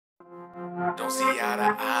Don't see eye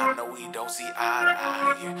to eye, no, we don't see eye to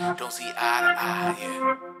eye, yeah. Don't see eye to eye,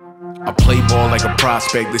 yeah. I play ball like a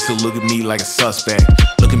prospect, they still look at me like a suspect.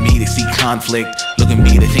 Look at me, they see conflict. Look at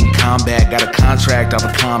me, they think combat. Got a contract off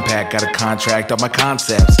a compact, got a contract off my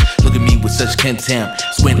concepts. Look at me with such contempt,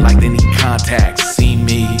 squint like they need contacts. See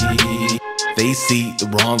me, they see the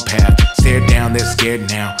wrong path. Stare down, they're scared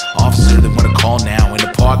now. Officer, they wanna call now. In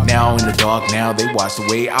the park now, in the dark now. They watch the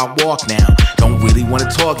way I walk now. Don't really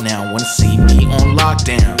wanna talk now, wanna see me on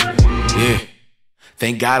lockdown. Yeah,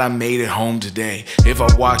 thank God I made it home today. If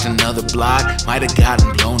I walked another block, might have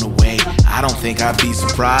gotten blown away. I don't think I'd be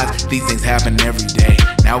surprised, these things happen every day.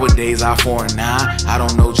 Nowadays, eye for an eye, I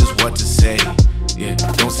don't know just what to say. Yeah,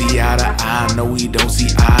 don't see eye to eye, no, we don't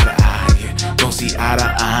see eye to eye. Yeah, don't see eye to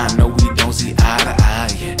eye, no, we don't see eye to eye.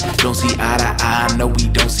 Yeah, don't see eye to eye, no, we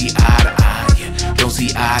don't see eye to eye. Yeah, don't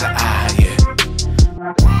see eye to eye. Yeah.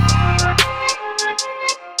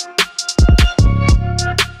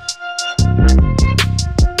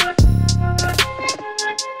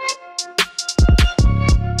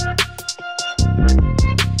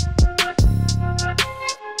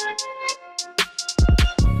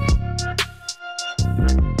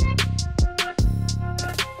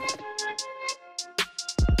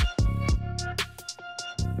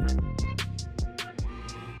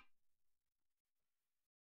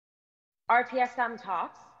 RPSM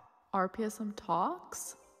Talks. RPSM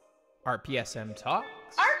Talks. RPSM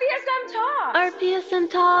Talks. RPSM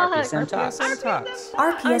Talks. RPSM Talks.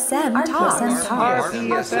 RPSM Talks.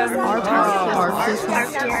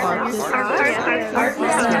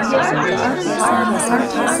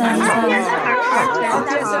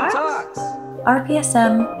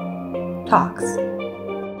 RPSM Talks. RPSM Talks.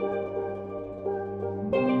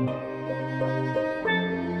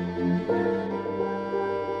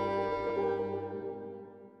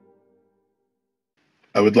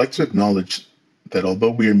 I would like to acknowledge that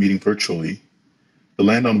although we are meeting virtually, the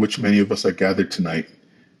land on which many of us are gathered tonight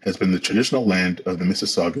has been the traditional land of the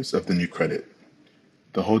Mississaugas of the New Credit,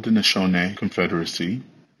 the Haudenosaunee Confederacy,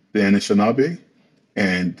 the Anishinaabe,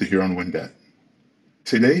 and the Huron-Wendat.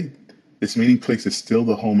 Today, this meeting place is still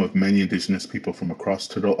the home of many Indigenous people from across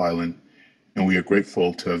Turtle Island, and we are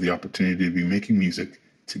grateful to have the opportunity to be making music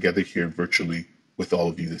together here virtually with all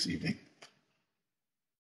of you this evening.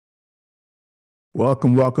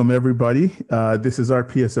 Welcome, everybody. This is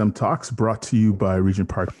RPSM Talks, brought to you by Regent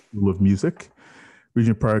Park School of Music.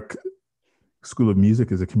 Regent Park School of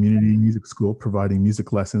Music is a community music school providing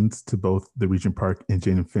music lessons to both the Regent Park and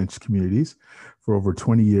Jane and Finch communities for over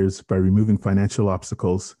 20 years by removing financial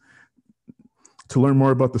obstacles. To learn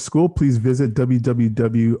more about the school, please visit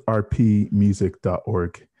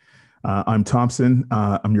www.rpmusic.org. I'm Thompson.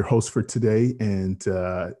 I'm your host for today, and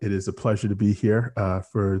it is a pleasure to be here.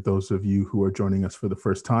 For those of you who are joining us for the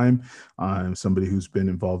first time, I'm somebody who's been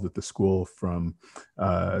involved with the school from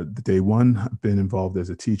the day one. I've been involved as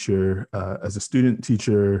a teacher, as a student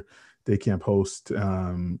teacher, day camp host,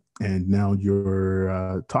 and now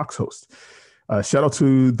your talks host. Shout out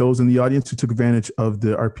to those in the audience who took advantage of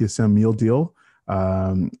the RPSM meal deal.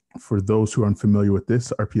 For those who are unfamiliar with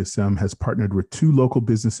this, RPSM has partnered with two local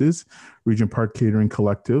businesses, Regent Park Catering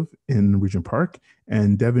Collective in Regent Park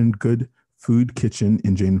and Devon Good Food Kitchen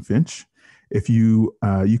in Jane and Finch. If you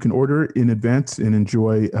can order in advance and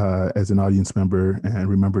enjoy as an audience member, and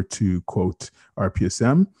remember to quote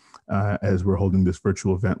RPSM as we're holding this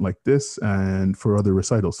virtual event like this and for other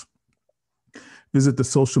recitals. Visit the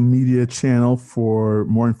social media channel for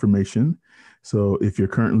more information. So if you're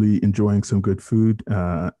currently enjoying some good food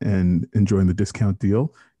and enjoying the discount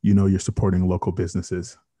deal, you know you're supporting local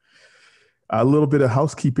businesses. A little bit of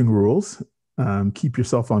housekeeping rules. Keep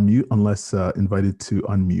yourself on mute unless invited to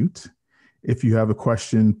unmute. If you have a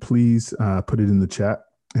question, please put it in the chat.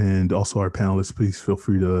 And also our panelists, please feel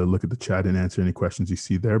free to look at the chat and answer any questions you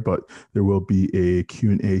see there, but there will be a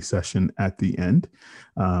Q&A session at the end.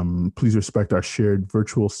 Please respect our shared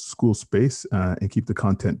virtual school space and keep the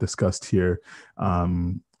content discussed here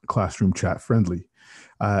classroom chat friendly.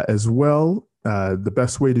 As well, the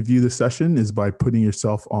best way to view the session is by putting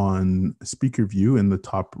yourself on speaker view in the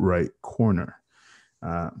top right corner,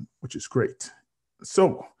 which is great.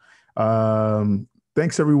 So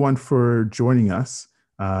thanks everyone for joining us.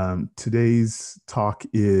 Today's talk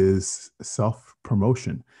is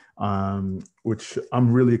self-promotion, which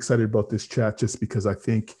I'm really excited about this chat just because I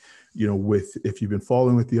think, you know, if you've been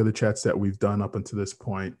following with the other chats that we've done up until this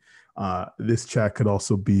point, this chat could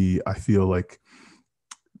also be, I feel like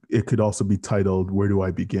it could also be titled, Where Do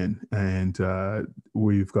I Begin? And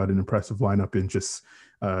we've got an impressive lineup in just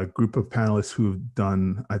a group of panelists who've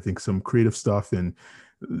done, I think, some creative stuff and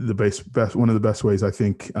best one of the best ways, I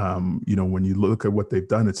think, when you look at what they've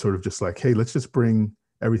done, it's sort of just like, hey, let's just bring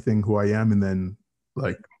everything who I am and then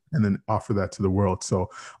offer that to the world. So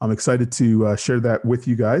I'm excited to share that with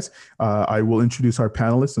you guys. I will introduce our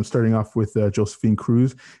panelists. I'm starting off with Josephine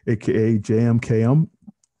Cruz, aka JMKM.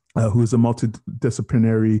 Who is a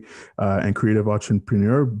multidisciplinary and creative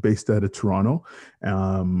entrepreneur based out of Toronto.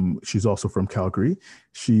 She's also from Calgary.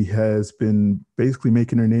 She has been basically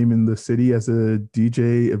making her name in the city as a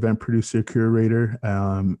DJ, event producer, curator,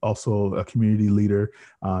 also a community leader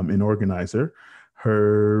and organizer.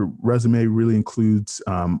 Her resume really includes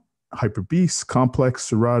Hyper Beast, Complex,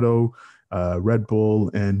 Serato, Red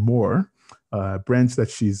Bull, and more. Brands that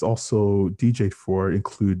she's also DJ'd for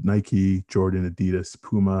include Nike, Jordan, Adidas,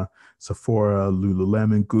 Puma, Sephora,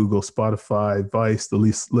 Lululemon, Google, Spotify, Vice. The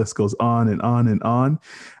list goes on and on and on.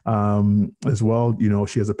 As well,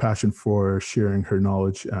 she has a passion for sharing her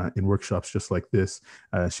knowledge in workshops just like this.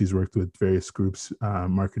 She's worked with various groups,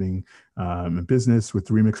 marketing and business, with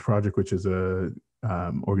Remix Project, which is a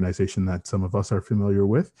organization that some of us are familiar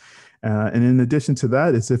with. And in addition to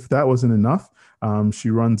that, as if that wasn't enough, she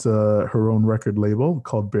runs her own record label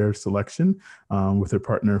called Bear Selection with her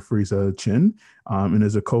partner Frieza Chin, and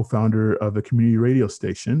is a co-founder of a community radio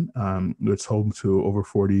station that's home to over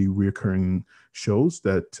 40 reoccurring shows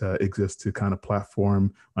that exist to kind of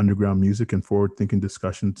platform underground music and forward-thinking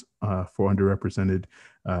discussions for underrepresented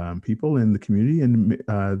people in the community and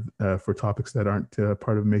for topics that aren't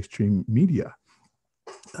part of mainstream media.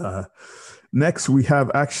 Next, we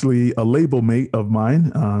have actually a label mate of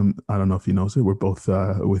mine. I don't know if he knows it. We're both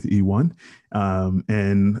with E1.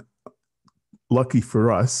 And lucky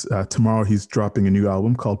for us, tomorrow he's dropping a new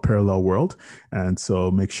album called Parallel World. And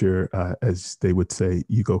so make sure, as they would say,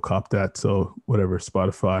 you go cop that. So whatever,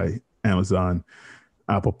 Spotify, Amazon,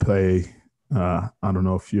 Apple Play. I don't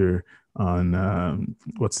know if you're on,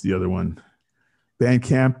 what's the other one?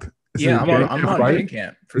 Bandcamp. I'm on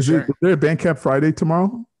Bandcamp for sure. Is there a Bandcamp Friday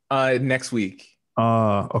tomorrow? Next week.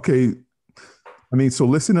 Okay. I mean, so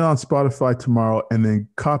listen on Spotify tomorrow and then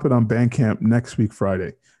cop it on Bandcamp next week,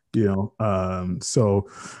 Friday,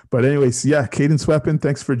 but anyways, yeah, Cadence Weapon,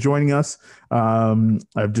 thanks for joining us.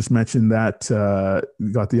 I've just mentioned that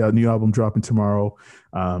we got the new album dropping tomorrow.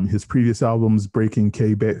 His previous albums, Breaking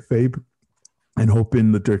Fabe and Hope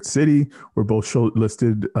in the Dirt City, were both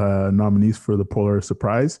shortlisted nominees for the Polaris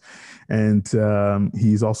Prize. And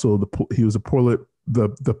he's also he was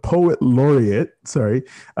the poet laureate,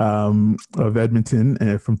 of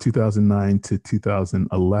Edmonton from 2009 to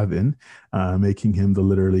 2011, making him the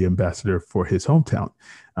literary ambassador for his hometown.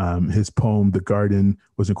 His poem, The Garden,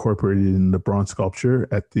 was incorporated in the bronze sculpture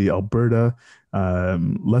at the Alberta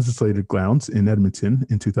Legislative Grounds in Edmonton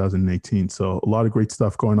in 2018. So a lot of great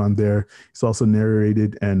stuff going on there. He's also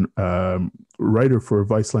narrated and writer for a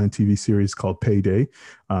Viceland TV series called Payday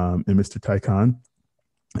and Mr. Tycon.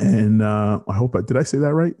 And I hope did I say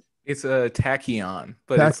that right? It's a tachyon,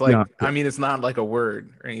 but tachyon. It's like, I mean, it's not like a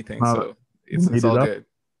word or anything. So it's all good.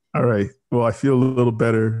 All right. Well, I feel a little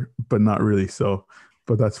better, but not really. So,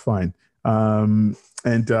 but that's fine. And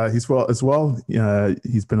he's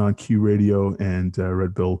he's been on Q Radio and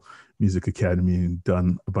Red Bull Music Academy and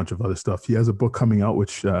done a bunch of other stuff. He has a book coming out,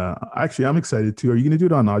 which actually I'm excited to. Are you going to do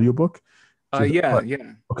it on audiobook? Yeah.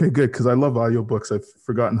 Okay, good. Because I love audiobooks. I've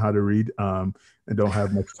forgotten how to read and don't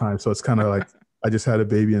have much time. So it's kind of like I just had a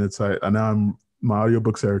baby and it's like, and now my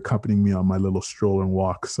audiobooks are accompanying me on my little stroll and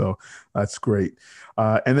walk. So that's great.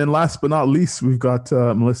 And then last but not least, we've got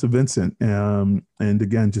Melissa Vincent. And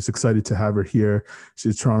again, just excited to have her here.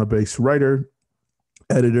 She's a Toronto-based writer,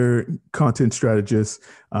 editor, content strategist,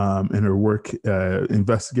 and her work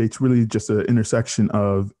investigates really just an intersection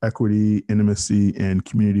of equity, intimacy, and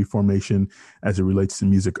community formation as it relates to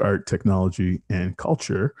music, art, technology, and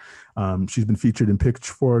culture. She's been featured in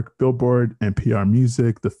Pitchfork, Billboard, NPR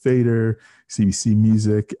Music, The Fader, CBC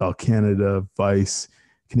Music, Elle Canada, Vice,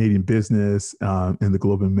 Canadian Business, and the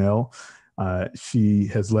Globe and Mail. She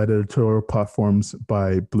has led editorial platforms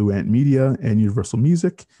by Blue Ant Media and Universal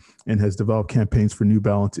Music, and has developed campaigns for New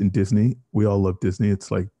Balance and Disney. We all love Disney.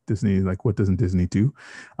 It's like Disney, like what doesn't Disney do?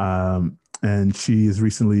 And she is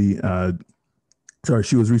recently,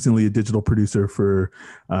 she was recently a digital producer for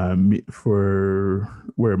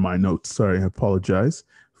where are my notes? Sorry, I apologize.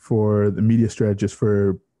 For the media strategist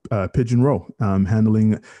for Pigeon Row,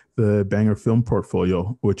 handling the Banger film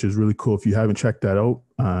portfolio, which is really cool. If you haven't checked that out,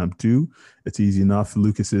 do. It's easy enough.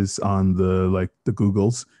 Lucas is on the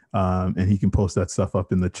Googles. and he can post that stuff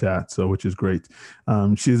up in the chat, so which is great.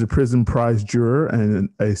 She is a Prism Prize juror and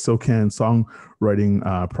a SOCAN Songwriting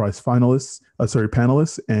Prize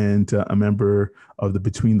panelist, and a member of the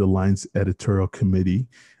Between the Lines editorial committee.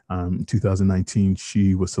 In 2019,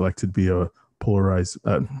 she was selected to be a Polaris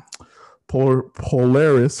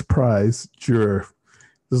Prize juror.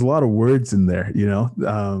 There's a lot of words in there,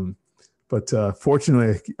 but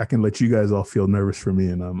fortunately, I can let you guys all feel nervous for me,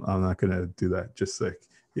 and I'm not going to do that. Just like,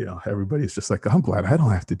 everybody's just like, I'm glad I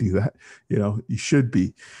don't have to do that. You should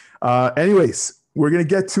be. Anyways, we're going to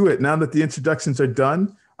get to it now that the introductions are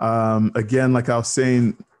done. Again, like I was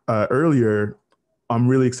saying earlier, I'm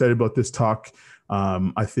really excited about this talk.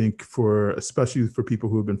 I think especially for people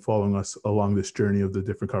who have been following us along this journey of the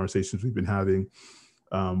different conversations we've been having,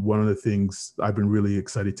 one of the things I've been really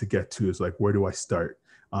excited to get to is like, where do I start?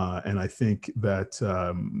 And I think that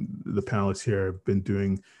the panelists here have been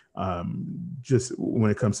doing, just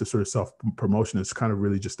when it comes to sort of self-promotion, it's kind of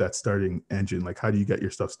really just that starting engine. Like, how do you get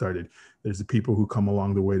your stuff started? There's the people who come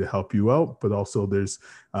along the way to help you out, but also there's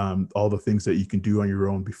all the things that you can do on your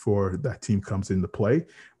own before that team comes into play.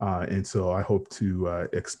 And so I hope to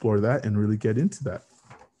explore that and really get into that.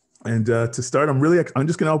 And to start, I'm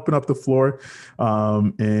just going to open up the floor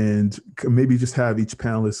and maybe just have each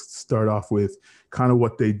panelist start off with kind of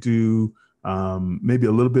what they do, maybe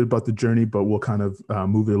a little bit about the journey, but we'll kind of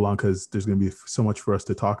move it along because there's going to be so much for us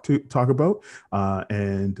to talk about.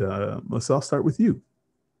 I'll start with you.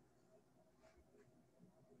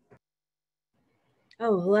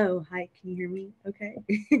 Oh, hello. Hi, can you hear me? Okay.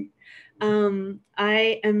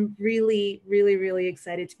 I am really, really, really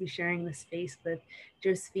excited to be sharing this space with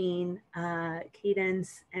Josephine,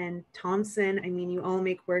 Cadence, and Thompson. I mean, you all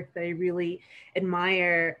make work that I really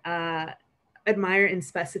admire in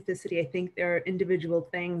specificity. I think there are individual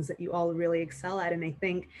things that you all really excel at. And I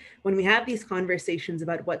think when we have these conversations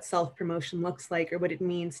about what self-promotion looks like or what it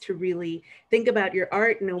means to really think about your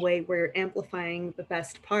art in a way where you're amplifying the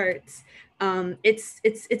best parts,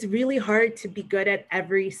 it's really hard to be good at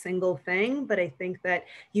every single thing, but I think that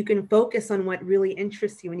you can focus on what really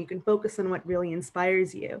interests you and you can focus on what really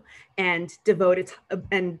inspires you and devote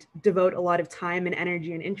a lot of time and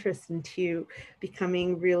energy and interest into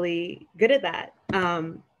becoming really good at that.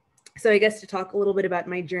 So I guess to talk a little bit about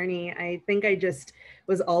my journey, I think I just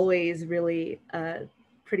was always really a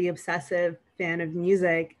pretty obsessive fan of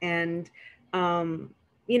music. And,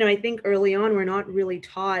 I think early on, we're not really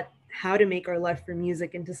taught how to make our love for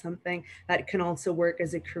music into something that can also work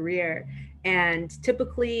as a career. And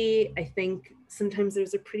typically, I think sometimes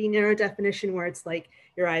there's a pretty narrow definition where it's like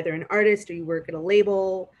you're either an artist or you work at a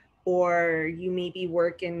label or you maybe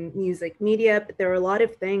work in music media, but there are a lot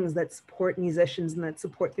of things that support musicians and that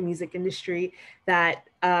support the music industry that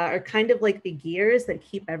are kind of like the gears that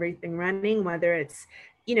keep everything running, whether it's,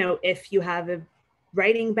 if you have a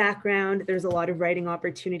writing background, there's a lot of writing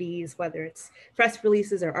opportunities, whether it's press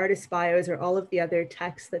releases or artist bios or all of the other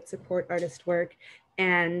texts that support artist work.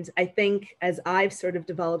 And I think as I've sort of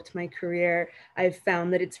developed my career, I've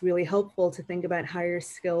found that it's really helpful to think about how your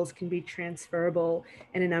skills can be transferable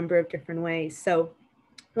in a number of different ways. So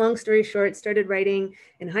long story short, started writing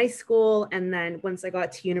in high school. And then once I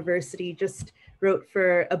got to university, just wrote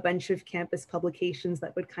for a bunch of campus publications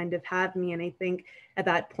that would kind of have me. And I think at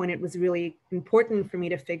that point, it was really important for me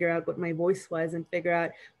to figure out what my voice was and figure out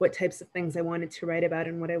what types of things I wanted to write about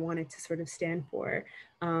and what I wanted to sort of stand for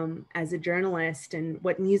as a journalist and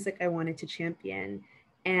what music I wanted to champion.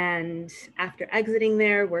 And after exiting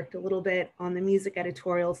there, worked a little bit on the music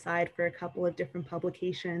editorial side for a couple of different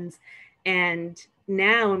publications. And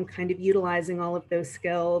now I'm kind of utilizing all of those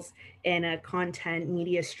skills in a content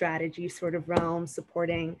media strategy sort of realm,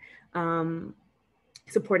 supporting some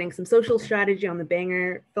social strategy on the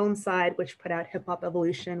Banger film side, which put out Hip Hop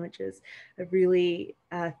Evolution, which is a really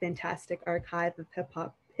fantastic archive of hip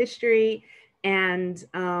hop history. And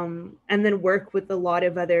then work with a lot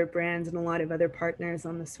of other brands and a lot of other partners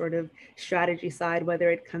on the sort of strategy side,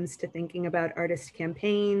 whether it comes to thinking about artist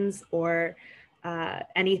campaigns or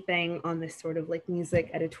anything on this sort of like music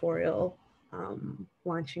editorial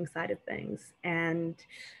launching side of things. And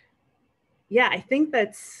yeah, I think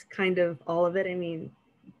that's kind of all of it. I mean,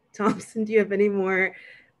 Thompson, do you have any more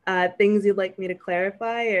things you'd like me to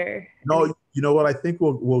clarify or? No, you know what? I think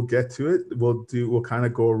we'll get to it. We'll kind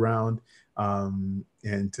of go around and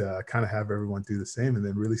kind of have everyone do the same, and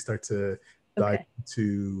then really start to dive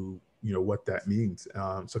into what that means.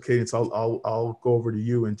 So Cadence, I'll go over to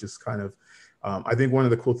you and just kind of. I think one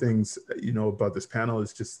of the cool things about this panel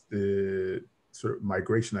is just the sort of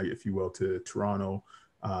migration, if you will, to Toronto,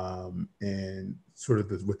 and sort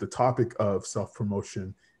of with the topic of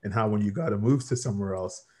self-promotion and how when you got to move to somewhere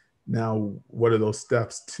else, Now, what are those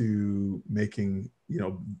steps to making,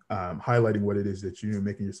 highlighting what it is that you're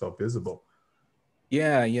making yourself visible?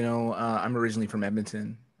 Yeah, I'm originally from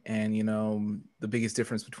Edmonton, and the biggest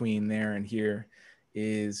difference between there and here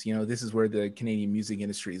is, this is where the Canadian music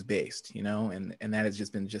industry is based, and that has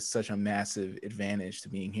just been just such a massive advantage to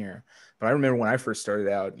being here. But I remember when I first started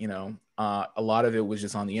out, a lot of it was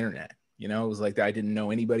just on the internet. It was like I didn't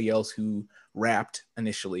know anybody else who rapped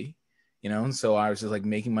initially, and so I was just like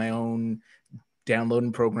making my own,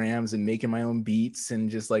 downloading programs and making my own beats and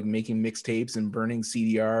just like making mixtapes and burning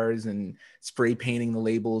CDRs and spray painting the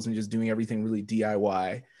labels and just doing everything really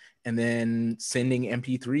DIY, and then sending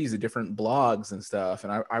MP3s to different blogs and stuff.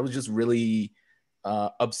 And I was just really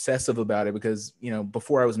obsessive about it because,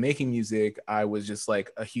 before I was making music, I was just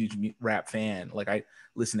like a huge rap fan. Like I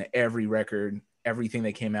listened to every record, everything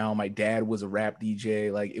that came out. My dad was a rap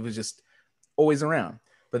DJ. Like it was just always around.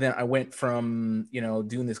 But then I went from,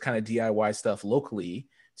 doing this kind of DIY stuff locally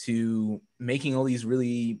to making all these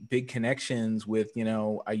really big connections with,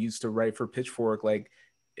 I used to write for Pitchfork like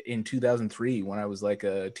in 2003 when I was like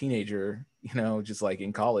a teenager, just like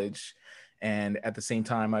in college. And at the same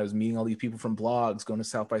time, I was meeting all these people from blogs, going to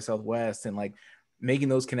South by Southwest, and like making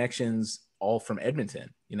those connections all from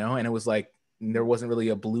Edmonton, and it was like there wasn't really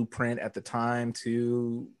a blueprint at the time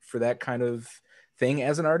for that kind of thing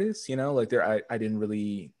as an artist, like I didn't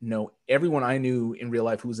really know. Everyone I knew in real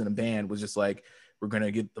life who was in a band was just like, we're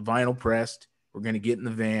gonna get the vinyl pressed, we're gonna get in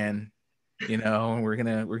the van, and we're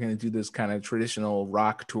gonna do this kind of traditional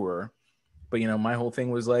rock tour. But my whole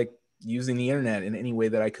thing was like using the internet in any way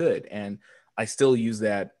that I could, and I still use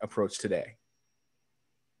that approach today.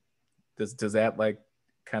 Does that like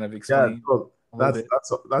kind of explain? Yeah, well,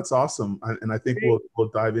 that's awesome, and I think we'll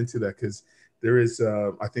dive into that because there is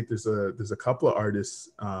I think there's a couple of artists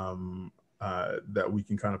that we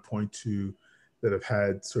can kind of point to that have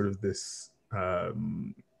had sort of this I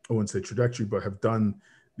wouldn't say trajectory, but have done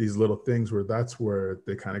these little things where that's where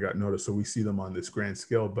they kind of got noticed. So we see them on this grand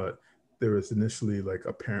scale, but there was initially like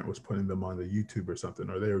a parent was putting them on the YouTube or something,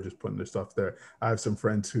 or they were just putting their stuff there. I have some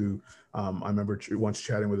friends who I remember once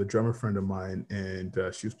chatting with a drummer friend of mine, and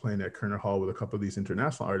she was playing at Kerner Hall with a couple of these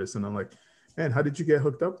international artists. And I'm like, man, how did you get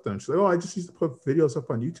hooked up with them? She's like, oh, I just used to put videos up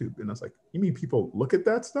on YouTube. And I was like, you mean people look at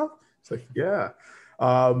that stuff? It's like, yeah.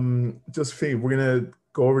 Josephine, we're going to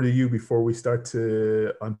go over to you before we start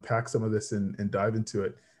to unpack some of this and dive into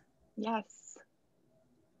it. Yes.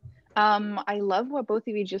 I love what both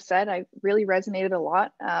of you just said. I really resonated a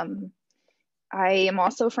lot. I am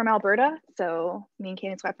also from Alberta, so me and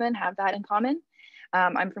Cadence Weapon have that in common.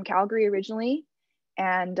 I'm from Calgary originally,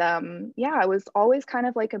 and yeah, I was always kind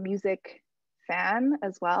of like a music fan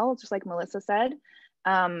as well, just like Melissa said,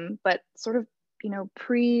 but sort of,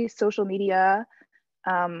 pre-social media,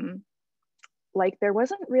 like there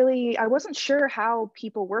wasn't really, I wasn't sure how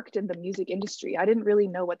people worked in the music industry. I didn't really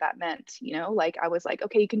know what that meant, like I was like,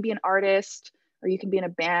 okay, you can be an artist or you can be in a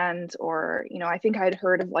band, or, I think I'd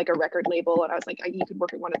heard of like a record label and I was like, you could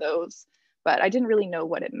work at one of those, but I didn't really know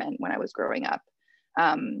what it meant when I was growing up.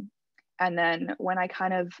 And then when I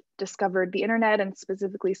kind of discovered the internet and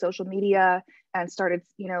specifically social media and started,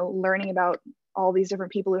 learning about all these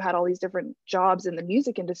different people who had all these different jobs in the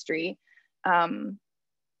music industry,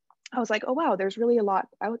 I was like, oh, wow, there's really a lot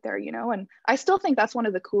out there, and I still think that's one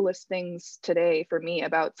of the coolest things today for me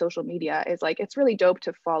about social media is like, it's really dope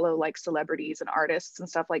to follow like celebrities and artists and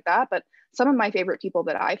stuff like that. But some of my favorite people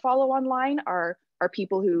that I follow online are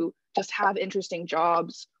people who just have interesting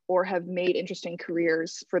jobs or have made interesting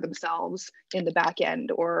careers for themselves in the back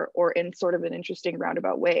end or in sort of an interesting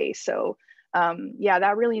roundabout way. So yeah,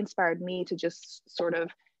 that really inspired me to just sort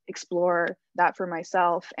of explore that for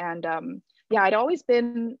myself. And yeah, I'd always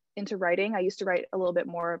been into writing. I used to write a little bit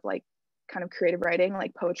more of like kind of creative writing,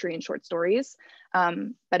 like poetry and short stories.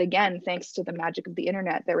 But again, thanks to the magic of the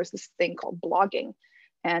internet, there was this thing called blogging.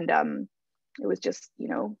 And it was just,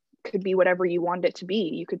 could be whatever you wanted it to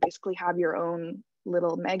be. You could basically have your own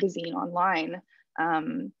little magazine online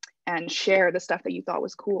and share the stuff that you thought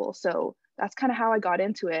was cool. So that's kind of how I got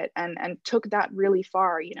into it and took that really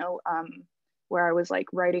far, where I was like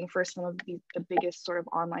writing for some of the biggest sort of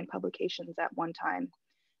online publications at one time.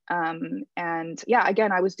 And yeah,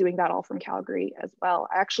 again, I was doing that all from Calgary as well.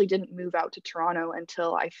 I actually didn't move out to Toronto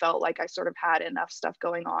until I felt like I sort of had enough stuff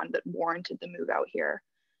going on that warranted the move out here,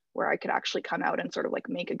 where I could actually come out and sort of like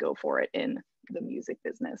make a go for it in the music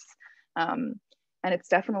business. And it's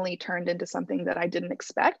definitely turned into something that I didn't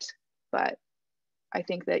expect, but I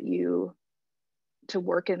think that to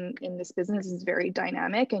work in this business is very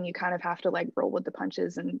dynamic, and you kind of have to like roll with the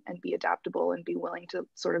punches and be adaptable and be willing to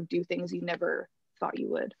sort of do things you never thought you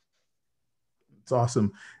would. It's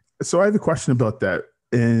awesome. So I have a question about that.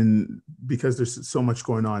 And because there's so much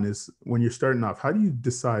going on, is when you're starting off, how do you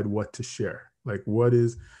decide what to share? What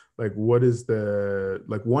is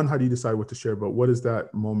the, one, how do you decide what to share? But what is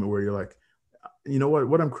that moment where you're like, you know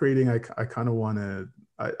what I'm creating, I kind of want to,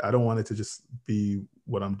 I don't want it to just be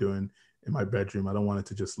what I'm doing in my bedroom. I don't want it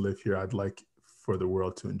to just live here. I'd like for the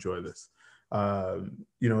world to enjoy this.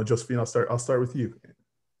 Josephine, I'll start with you.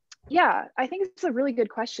 Yeah, I think it's a really good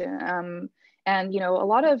question. And, a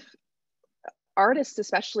lot of artists,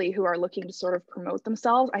 especially who are looking to sort of promote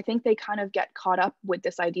themselves, I think they kind of get caught up with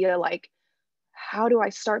this idea, like, how do I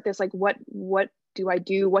start this? Like, what do I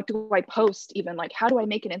do? What do I post even? Like, how do I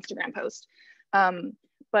make an Instagram post?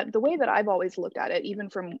 But the way that I've always looked at it, even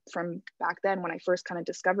from back then when I first kind of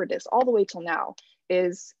discovered this all the way till now,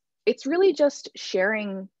 is it's really just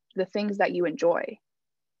sharing the things that you enjoy,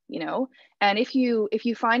 and if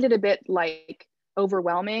you find it a bit like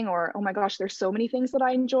overwhelming, or, oh my gosh, there's so many things that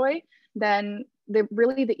I enjoy, then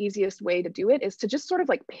the easiest way to do it is to just sort of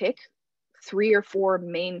like pick 3 or 4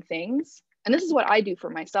 main things. And this is what I do for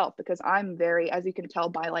myself, because I'm very, as you can tell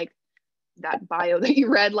by like that bio that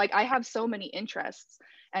you read, like I have so many interests,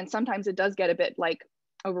 and sometimes it does get a bit like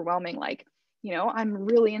overwhelming, like, I'm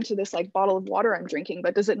really into this like bottle of water I'm drinking,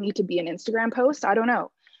 but does it need to be an Instagram post? I don't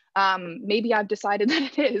know. Maybe I've decided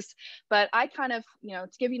that it is, but I kind of, to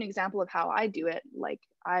give you an example of how I do it, like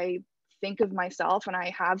I think of myself and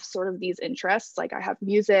I have sort of these interests, like I have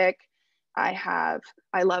music, I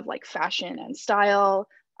love like fashion and style,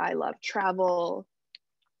 I love travel,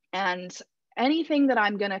 and anything that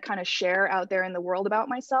I'm going to kind of share out there in the world about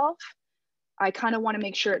myself, I kind of want to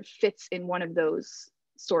make sure it fits in one of those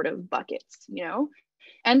sort of buckets,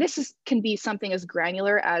 and this can be something as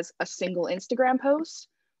granular as a single Instagram post,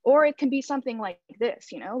 or it can be something like this,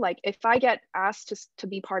 like if I get asked to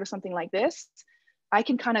be part of something like this, I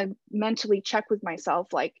can kind of mentally check with myself,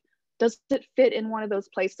 like, does it fit in one of those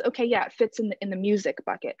places? Okay, yeah, it fits in the music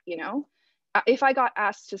bucket, If I got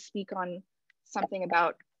asked to speak on something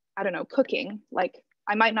about, I don't know, cooking, like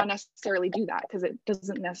I might not necessarily do that because it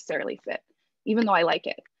doesn't necessarily fit, even though I like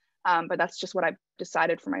it. But that's just what I've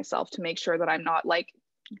decided for myself, to make sure that I'm not like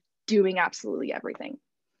doing absolutely everything.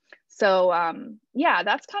 So yeah,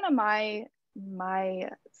 that's kind of my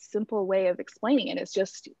simple way of explaining it. It's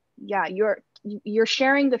just, yeah, you're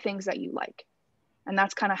sharing the things that you like, and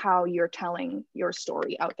that's kind of how you're telling your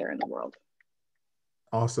story out there in the world.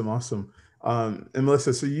 Awesome. And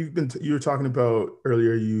Melissa, so you were talking about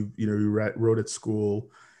earlier, you wrote at school,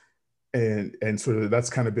 and sort of that's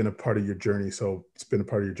kind of been a part of your journey. So it's been a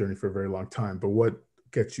part of your journey for a very long time. But what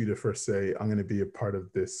gets you to first say, I'm going to be a part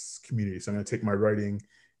of this community? So I'm going to take my writing,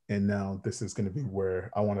 and now this is going to be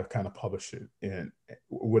where I want to kind of publish it in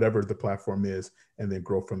whatever the platform is, and then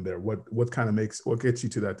grow from there. What gets you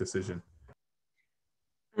to that decision?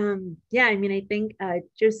 Yeah, I mean, I think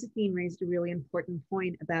Josephine raised a really important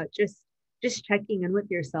point about just checking in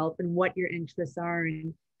with yourself and what your interests are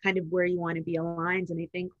and kind of where you want to be aligned. And I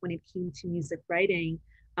think when it came to music writing,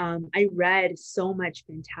 I read so much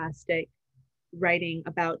fantastic writing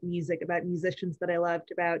about music, about musicians that I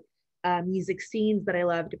loved, about music scenes that I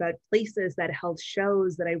loved, about places that held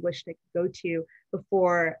shows that I wished I could go to,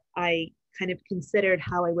 before I kind of considered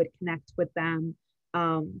how I would connect with them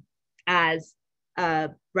as a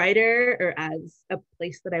writer or as a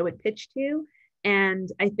place that I would pitch to. And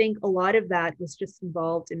I think a lot of that was just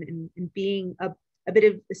involved in being a bit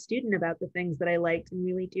of a student about the things that I liked, and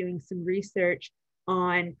really doing some research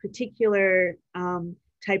on particular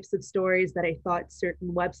types of stories that I thought certain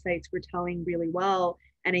websites were telling really well.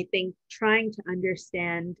 And I think trying to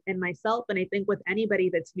understand in myself, and I think with anybody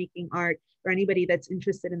that's making art or anybody that's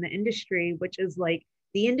interested in the industry, which is like,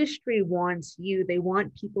 the industry wants you. They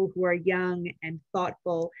want people who are young and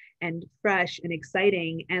thoughtful and fresh and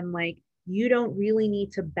exciting. And like, you don't really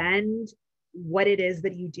need to bend what it is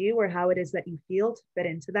that you do or how it is that you feel to fit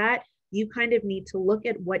into that. You kind of need to look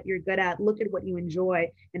at what you're good at, look at what you enjoy,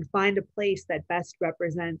 and find a place that best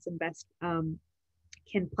represents and best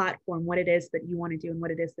can platform what it is that you want to do and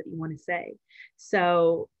what it is that you want to say.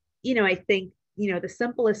 So, I think, the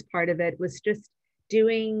simplest part of it was just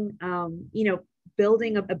doing,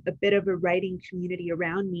 building a bit of a writing community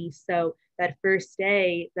around me. So that first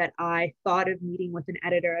day that I thought of meeting with an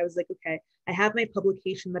editor, I was like, okay, I have my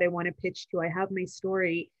publication that I want to pitch to. I have my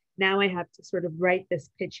story. Now I have to sort of write this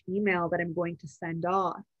pitch email that I'm going to send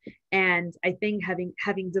off. And I think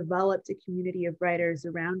having developed a community of writers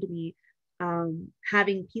around me,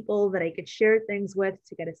 having people that I could share things with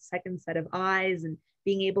to get a second set of eyes, and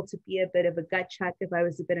being able to be a bit of a gut check if I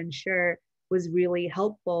was a bit unsure, was really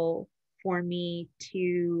helpful for me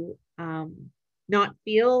to not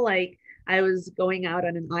feel like I was going out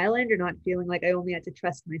on an island or not feeling like I only had to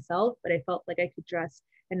trust myself, but I felt like I could trust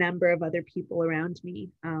a number of other people around me,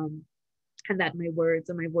 and that my words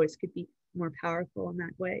and my voice could be more powerful in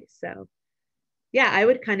that way. So yeah, I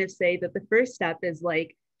would kind of say that the first step is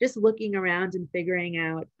like just looking around and figuring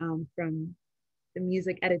out from the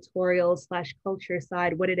music editorial / culture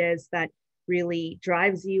side what it is that really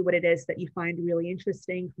drives you, what it is that you find really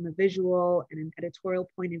interesting from a visual and an editorial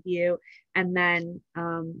point of view. And then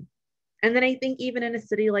I think even in a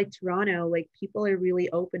city like Toronto, like people are really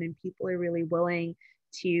open and people are really willing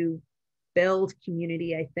to build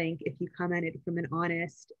community, I think, if you come at it from an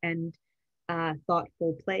honest and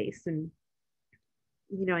thoughtful place. And,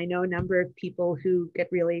 you know, I know a number of people who get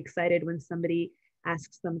really excited when somebody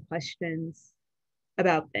asks them questions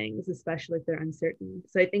about things, especially if they're uncertain.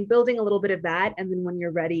 So I think building a little bit of that, and then when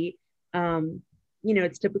you're ready, you know,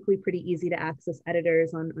 it's typically pretty easy to access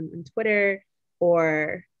editors on Twitter,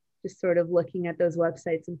 or just sort of looking at those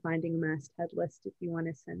websites and finding a masthead list if you want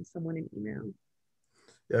to send someone an email.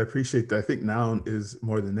 Yeah, I appreciate that. I think now is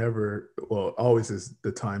more than ever, well, always is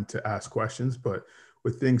the time to ask questions, but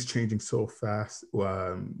with things changing so fast,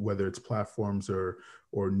 whether it's platforms or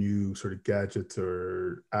new sort of gadgets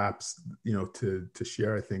or apps, you know, to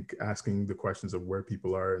share, I think asking the questions of where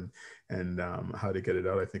people are and how to get it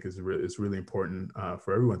out, I think is really important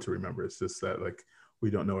for everyone to remember. It's just that, like, we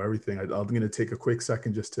don't know everything. I'm going to take a quick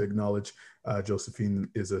second just to acknowledge Josephine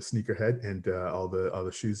is a sneakerhead, and all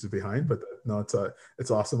the shoes are behind. But no, it's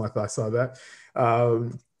awesome. I saw that.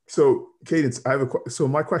 So Cadence, so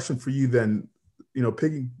my question for you then, you know,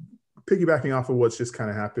 piggybacking off of what's just kind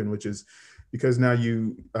of happened, which is because now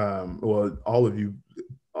you, well, all of you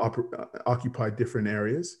occupy different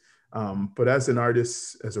areas, but as an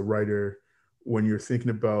artist, as a writer, when you're thinking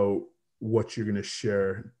about what you're going to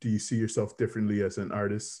share, do you see yourself differently as an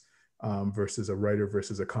artist versus a writer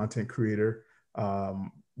versus a content creator?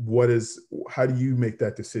 How do you make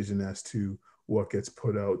that decision as to what gets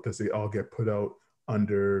put out? Does it all get put out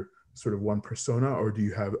under sort of one persona, or do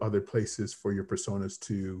you have other places for your personas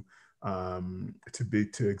to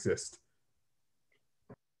exist?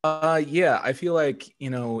 Yeah, I feel like,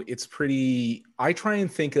 you know, I try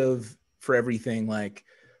and think of, for everything, like,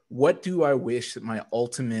 what do I wish that my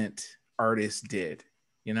ultimate artist did?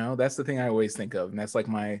 You know, that's the thing I always think of, and that's like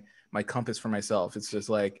my compass for myself. It's just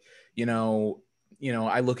like, you know,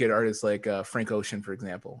 I look at artists like Frank Ocean, for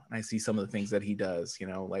example, and I see some of the things that he does, you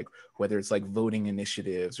know, like whether it's like voting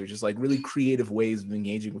initiatives or just like really creative ways of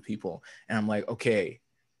engaging with people. And I'm like, okay,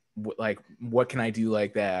 like, what can I do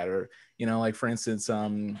like that? Or, you know, like, for instance,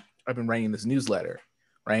 I've been writing this newsletter,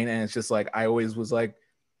 right? And it's just like, I always was like,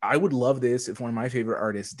 I would love this if one of my favorite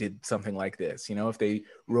artists did something like this, you know, if they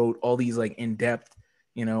wrote all these like in-depth,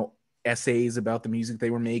 you know, essays about the music they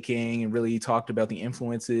were making and really talked about the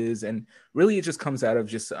influences. And really it just comes out of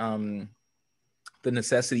just the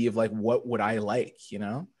necessity of like, what would I like, you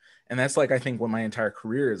know? And that's like, I think what my entire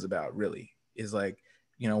career is about, really, is like,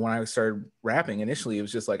 you know, when I started rapping initially, it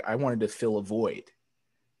was just like, I wanted to fill a void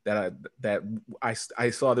that I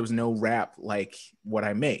saw there was no rap like what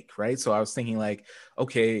I make, right? So I was thinking like,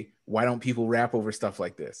 okay, why don't people rap over stuff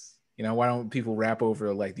like this? You know, why don't people rap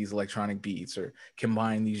over like these electronic beats or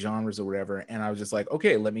combine these genres or whatever? And I was just like,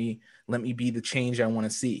 okay, let me be the change I want to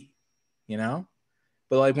see, you know?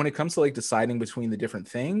 But like when it comes to like deciding between the different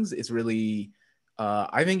things, it's really,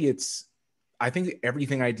 I think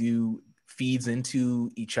everything I do feeds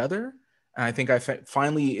into each other. And I think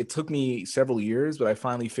finally, it took me several years, but I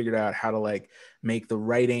finally figured out how to like make the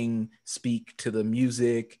writing speak to the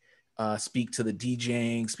music, speak to the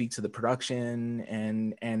DJing, speak to the production,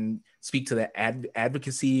 and speak to the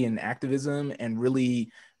advocacy and activism, and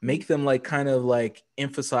really make them like kind of like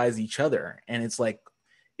emphasize each other. And it's like,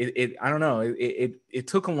 I don't know, it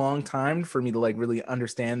took a long time for me to like really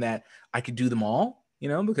understand that I could do them all, you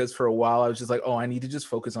know, because for a while I was just like, oh, I need to just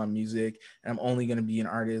focus on music, and I'm only going to be an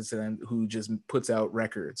artist who just puts out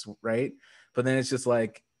records, right? But then it's just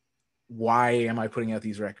like, why am I putting out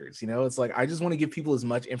these records? You know, it's like, I just want to give people as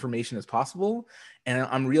much information as possible. And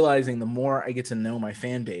I'm realizing the more I get to know my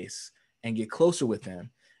fan base and get closer with them,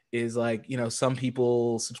 is like, you know, some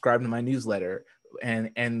people subscribe to my newsletter,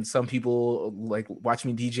 and some people like watch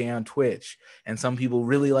me DJ on Twitch, and some people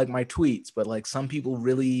really like my tweets, but like some people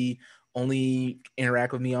really only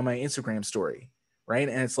interact with me on my Instagram story, right?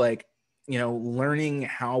 And it's like, you know, learning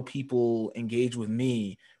how people engage with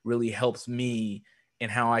me really helps me in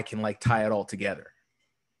how I can like tie it all together,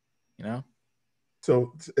 you know?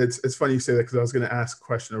 So it's funny you say that, because I was going to ask a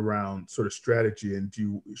question around sort of strategy, and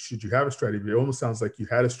should you have a strategy? It almost sounds like you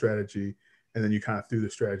had a strategy and then you kind of threw the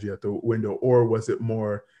strategy out the window, or was it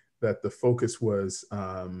more that the focus was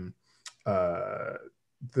I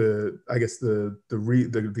guess the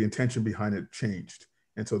intention behind it changed,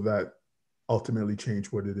 and so that ultimately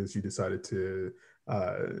changed what it is you decided to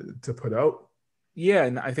put out. Yeah,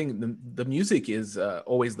 and I think the music is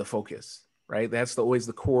always the focus, right? That's always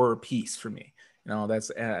the core piece for me. That's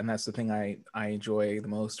the thing I enjoy the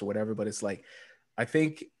most or whatever. But it's like, I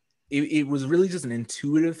think it was really just an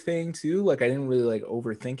intuitive thing too. Like I didn't really like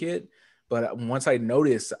overthink it. But once I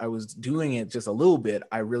noticed I was doing it just a little bit,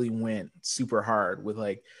 I really went super hard with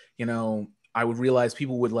like, I would realize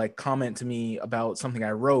people would like comment to me about something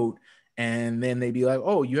I wrote, and then they'd be like,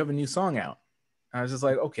 "Oh, you have a new song out." And I was just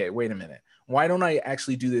like, okay, wait a minute. Why don't I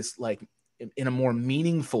actually do this like in a more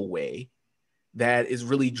meaningful way that is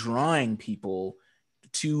really drawing people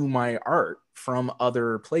to my art from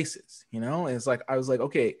other places, And it's like, I was like,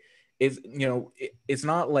 okay, it's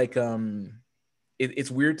not like,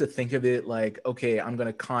 it's weird to think of it like, okay, I'm going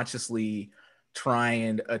to consciously try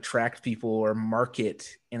and attract people or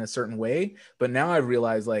market in a certain way. But now I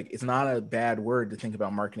realize like, it's not a bad word to think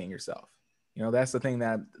about marketing yourself. That's the thing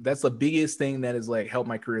that's the biggest thing that has like helped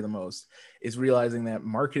my career the most, is realizing that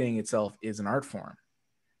marketing itself is an art form,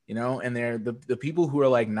 and they're the people who are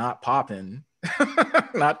like not popping,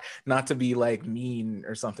 not to be like mean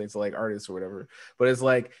or something to like artists or whatever, but it's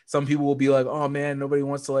like some people will be like, oh man, nobody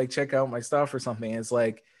wants to like check out my stuff or something. And it's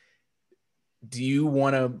like, do you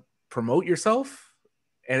want to promote yourself?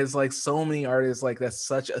 And it's like so many artists, like that's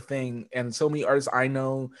such a thing. And so many artists I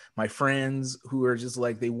know, my friends, who are just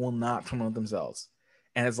like, they will not promote themselves.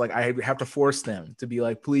 And it's like, I have to force them to be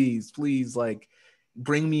like, please, like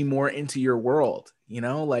bring me more into your world,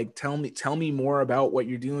 like tell me more about what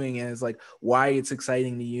you're doing. And it's like, why it's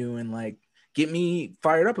exciting to you, and like, get me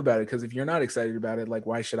fired up about it. Cause if you're not excited about it, like,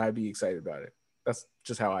 why should I be excited about it? That's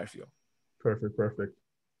just how I feel. Perfect.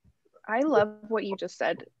 I love what you just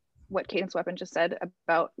said, what Cadence Weapon just said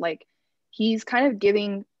about like, he's kind of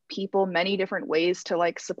giving people many different ways to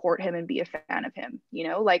like support him and be a fan of him,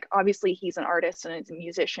 like obviously he's an artist and he's a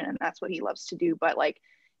musician and that's what he loves to do, but like,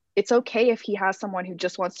 it's okay if he has someone who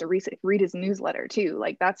just wants to read his newsletter too.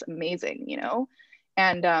 Like that's amazing,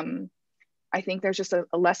 And I think there's just a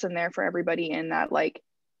lesson there for everybody in that, like,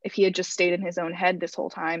 if he had just stayed in his own head this whole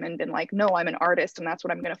time and been like, no, I'm an artist and that's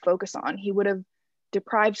what I'm going to focus on, he would have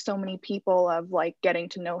deprived so many people of like getting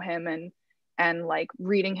to know him and like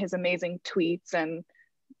reading his amazing tweets and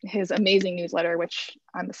his amazing newsletter, which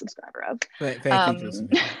I'm a subscriber of. Thank you, Josephine.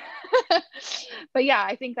 But yeah,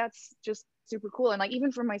 I think that's just super cool. And like,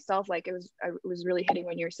 even for myself, like it was really hitting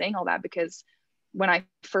when you were saying all that, because when I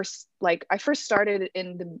first started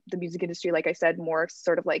in the music industry, like I said, more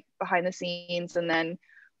sort of like behind the scenes. And then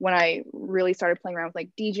when I really started playing around with like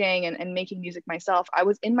DJing and making music myself, I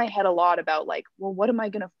was in my head a lot about like, well, what am I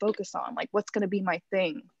going to focus on? Like, what's going to be my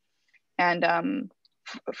thing? And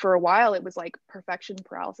for a while, it was like perfection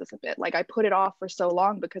paralysis a bit. Like I put it off for so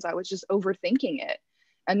long because I was just overthinking it.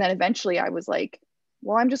 And then eventually I was like,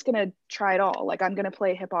 well, I'm just going to try it all. Like I'm going to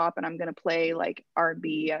play hip hop and I'm going to play like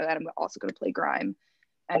R&B, and I'm also going to play grime.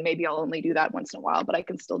 And maybe I'll only do that once in a while, but I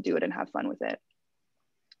can still do it and have fun with it.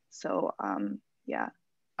 So, yeah.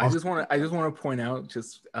 I just want to point out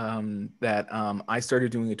just that I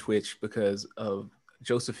started doing a Twitch because of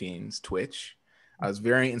Josephine's Twitch. I was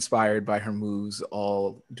very inspired by her moves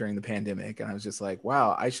all during the pandemic, and I was just like,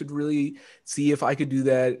 wow, I should really see if I could do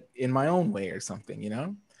that in my own way or something,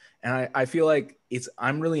 And I feel like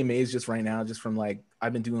I'm really amazed just right now, just from like,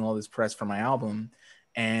 I've been doing all this press for my album,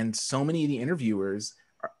 and so many of the interviewers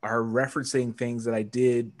are referencing things that I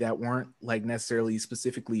did that weren't like necessarily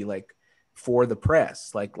specifically like for the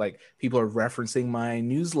press. Like people are referencing my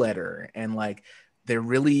newsletter, and like they're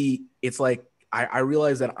really, it's like I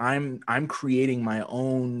realize that I'm creating my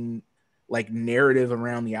own like narrative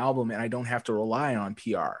around the album, and I don't have to rely on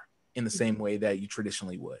PR in the same way that you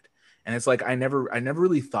traditionally would. And it's like I never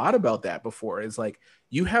really thought about that before. It's like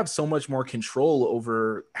you have so much more control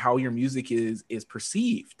over how your music is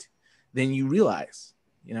perceived than you realize.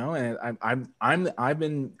 And I've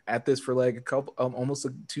been at this for like a couple, almost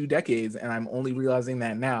 2 decades, and I'm only realizing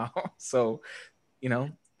that now. So,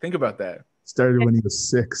 think about that. Started when he was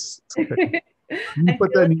 6. Can you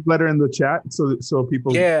put that newsletter in the chat so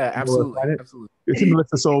people? Yeah, absolutely.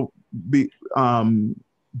 Melissa, so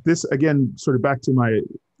this again, sort of back to my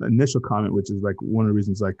initial comment, which is like one of the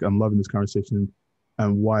reasons like I'm loving this conversation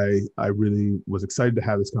and why I really was excited to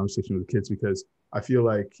have this conversation with the kids, because I feel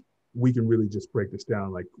like we can really just break this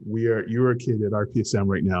down. Like you're a kid at RPSM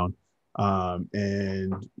right now,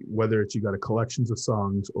 and whether it's you got a collections of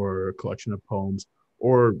songs or a collection of poems,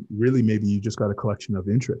 or really maybe you just got a collection of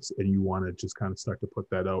interests and you want to just kind of start to put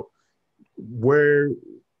that out. Where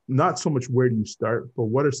not so much where do you start, but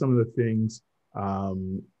what are some of the things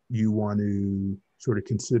you want to sort of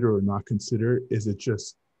consider or not consider? Is it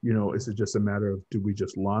just a matter of, do we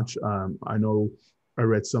just launch? I know I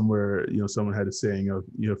read somewhere, someone had a saying of,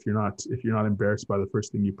 if you're not embarrassed by the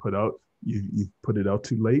first thing you put out, you put it out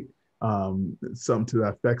too late. Something to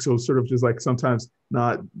that effect. So sort of just like sometimes,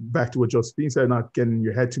 not back to what Josephine said, not getting in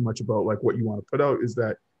your head too much about like what you want to put out, is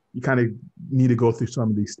that you kind of need to go through some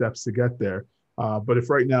of these steps to get there. But if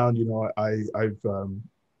right now, I've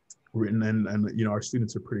written and our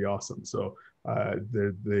students are pretty awesome. So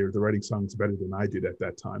they're writing songs better than I did at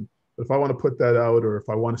that time. But if I want to put that out, or if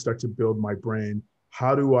I want to start to build my brand,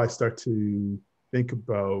 how do I start to think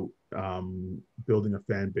about building a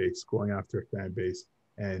fan base, going after a fan base,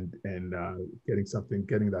 and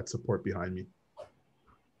getting that support behind me?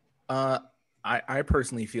 I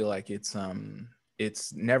personally feel like it's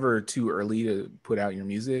never too early to put out your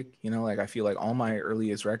music. Like I feel like all my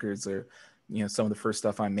earliest records are, some of the first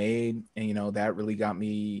stuff I made, and that really got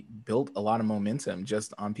me built a lot of momentum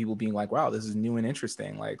just on people being like, wow, this is new and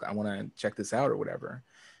interesting. Like I want to check this out or whatever,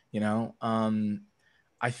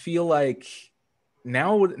 I feel like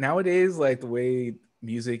nowadays, like the way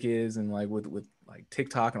music is, and like with like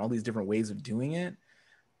TikTok and all these different ways of doing it,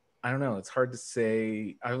 I don't know. It's hard to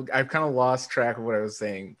say. I've kind of lost track of what I was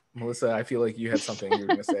saying. Melissa, I feel like you had something you were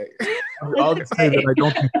going to say. I'll just say that I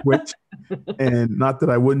don't do Twitch, and not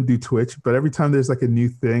that I wouldn't do Twitch, but every time there's like a new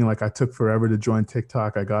thing, like I took forever to join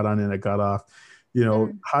TikTok. I got on and I got off.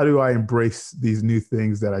 How do I embrace these new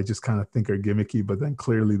things that I just kind of think are gimmicky, but then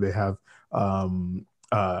clearly they have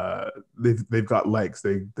they've got legs.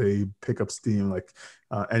 They pick up steam. Like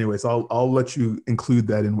anyways, I'll let you include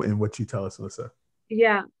that in what you tell us, Melissa.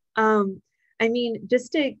 Yeah. I mean,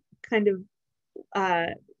 just to kind of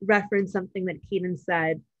reference something that Cadence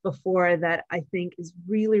said before that I think is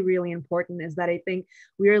really, really important, is that I think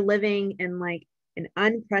we are living in like an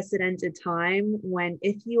unprecedented time when,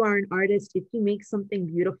 if you are an artist, if you make something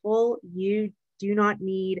beautiful, you do not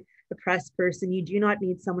need a press person. You do not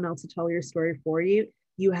need someone else to tell your story for you.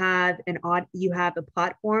 You have a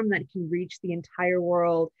platform that can reach the entire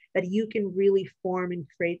world, that you can really form and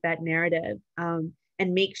create that narrative.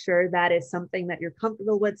 And make sure that is something that you're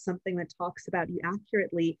comfortable with, something that talks about you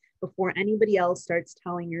accurately before anybody else starts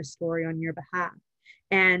telling your story on your behalf.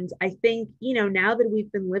 And I think, now that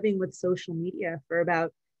we've been living with social media for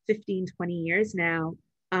about 15, 20 years now,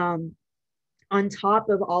 on top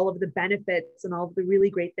of all of the benefits and all of the really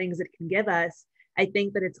great things it can give us, I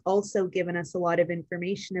think that it's also given us a lot of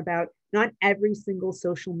information about not every single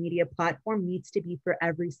social media platform needs to be for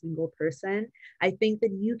every single person. I think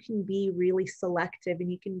that you can be really selective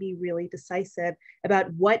and you can be really decisive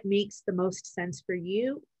about what makes the most sense for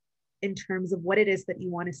you in terms of what it is that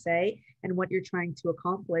you want to say and what you're trying to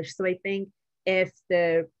accomplish. So I think if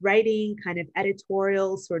the writing kind of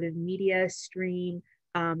editorial sort of media stream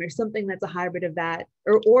or something that's a hybrid of that,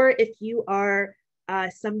 or if you are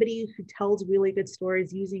somebody who tells really good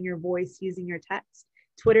stories using your voice, using your text,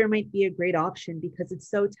 Twitter might be a great option because it's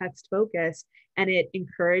so text focused and it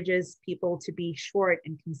encourages people to be short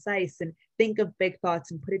and concise and think of big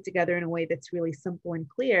thoughts and put it together in a way that's really simple and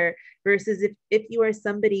clear, versus if you are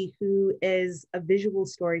somebody who is a visual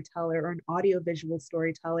storyteller or an audio visual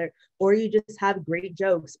storyteller, or you just have great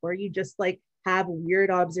jokes, or you just like have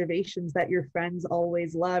weird observations that your friends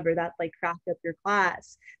always love or that like crack up your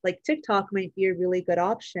class, like TikTok might be a really good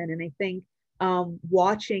option. And I think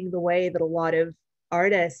watching the way that a lot of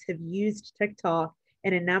artists have used TikTok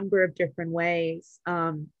in a number of different ways,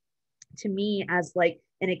 to me as like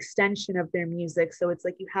an extension of their music. So it's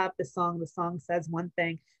like you have the song says one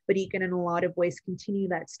thing, but you can in a lot of ways continue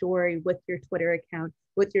that story with your Twitter account,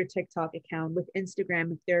 with your TikTok account, with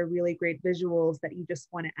Instagram, if there are really great visuals that you just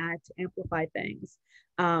want to add to amplify things.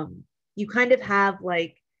 You kind of have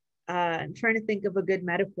like, I'm trying to think of a good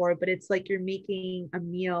metaphor, but it's like you're making a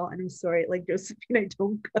meal, and I'm sorry, like Josephine, I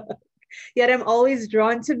don't cook, yet I'm always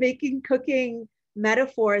drawn to making cooking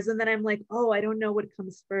metaphors. And then I'm like, oh, I don't know what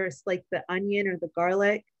comes first, like the onion or the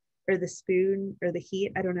garlic or the spoon or the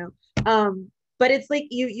heat, I don't know. But it's like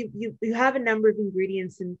you have a number of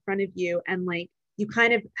ingredients in front of you, and like you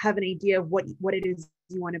kind of have an idea of what it is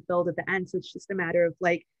you want to build at the end. So it's just a matter of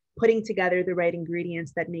like putting together the right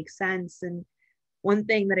ingredients that make sense. And one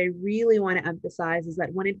thing that I really want to emphasize is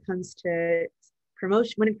that when it comes to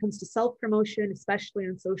promotion, when it comes to self-promotion, especially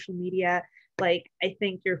on social media, like I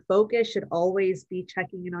think your focus should always be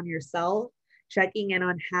checking in on yourself, checking in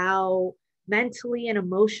on how mentally and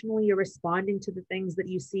emotionally you're responding to the things that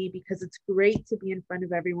you see, because it's great to be in front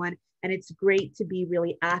of everyone and it's great to be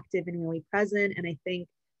really active and really present. And I think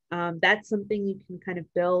that's something you can kind of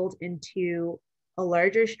build into a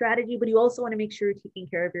larger strategy, but you also want to make sure you're taking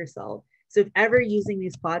care of yourself. So if ever using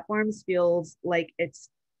these platforms feels like it's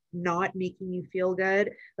not making you feel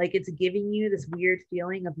good, like it's giving you this weird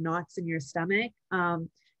feeling of knots in your stomach,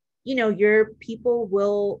 you know, your people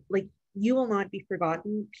will, like, you will not be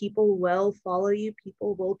forgotten. People will follow you.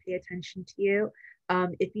 People will pay attention to you.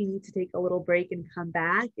 If you need to take a little break and come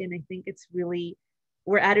back. And I think it's really,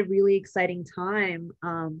 we're at a really exciting time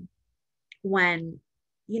when,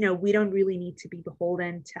 you know, we don't really need to be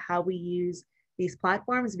beholden to how we use these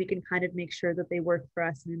platforms. We can kind of make sure that they work for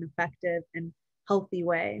us in an effective and healthy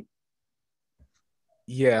way.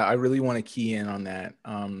 Yeah, I really want to key in on that.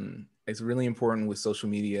 It's really important with social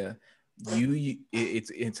media.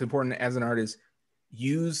 It's important as an artist,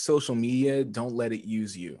 use social media, don't let it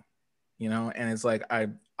use you, you know? And it's like,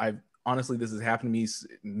 I've honestly, this has happened to me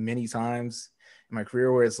many times in my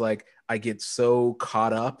career where it's like, I get so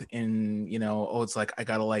caught up in, you know, oh, it's like, I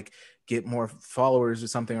gotta like get more followers or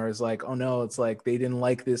something, or it's like, oh no, it's like, they didn't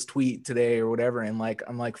like this tweet today or whatever. And like,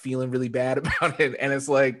 I'm like feeling really bad about it. And it's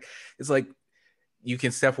like, you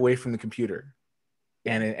can step away from the computer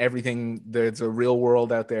and everything, there's a real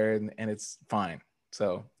world out there, and it's fine.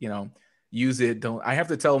 So, you know, use it. I have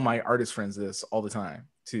to tell my artist friends this all the time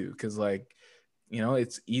too, because like, you know,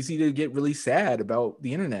 it's easy to get really sad about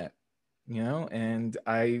the internet, you know, and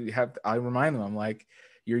I remind them, I'm like,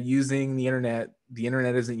 you're using the internet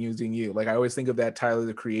isn't using you. Like, I always think of that Tyler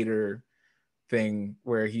the Creator thing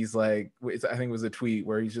where he's like, I think it was a tweet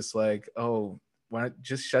where he's just like, oh, why not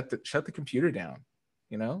just shut the computer down,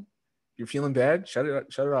 you know? You're feeling bad, shut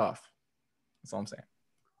it off. That's all I'm saying.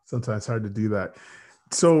 Sometimes hard to do that.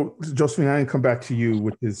 So Josephine, I can come back to you,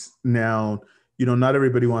 which is now, you know, not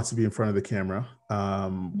everybody wants to be in front of the camera.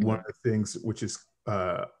 One of the things which is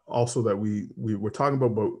also that we were talking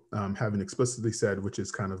about having explicitly said, which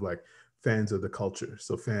is kind of like fans of the culture.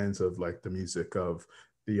 So fans of like the music, of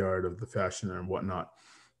the art, of the fashion and whatnot.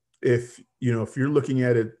 If you're looking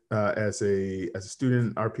at it as a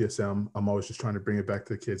student RPSM, I'm always just trying to bring it back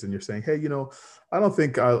to the kids, and you're saying, hey, you know, I don't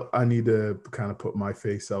think I need to kind of put my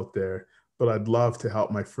face out there, but I'd love to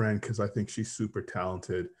help my friend because I think she's super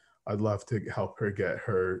talented. I'd love to help her get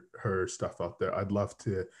her stuff out there. I'd love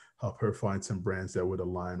to help her find some brands that would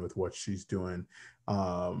align with what she's doing,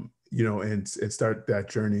 you know, and start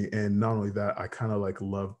that journey. And not only that, I kind of like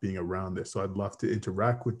love being around this. So I'd love to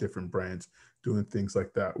interact with different brands doing things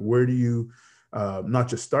like that. Where do you not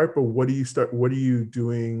just start, but what do you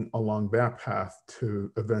doing along that path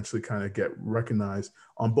to eventually kind of get recognized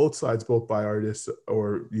on both sides, both by artists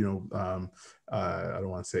or, you know, I don't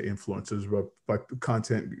want to say influencers, but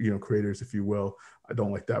content, you know, creators, if you will. I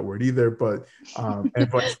don't like that word either, but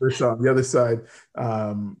and vice versa on the other side.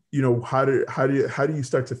 You know, how do you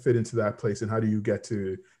start to fit into that place, and how do you get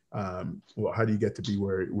to how do you get to be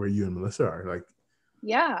where you and Melissa are? Like,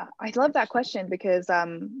 yeah, I love that question because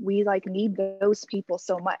we like need those people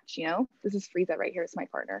so much, you know. This is Frieza right here. It's my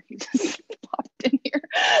partner. He just popped in here.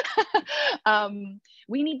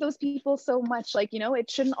 We need those people so much. Like, you know, it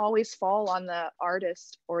shouldn't always fall on the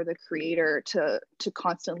artist or the creator to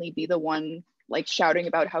constantly be the one like shouting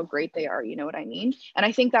about how great they are. You know what I mean? And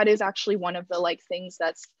I think that is actually one of the like things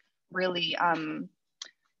that's really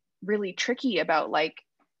really tricky about like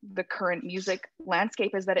the current music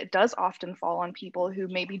landscape, is that it does often fall on people who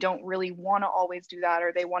maybe don't really want to always do that,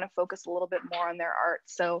 or they want to focus a little bit more on their art.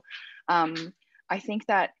 So I think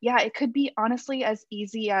that, yeah, it could be honestly as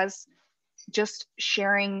easy as just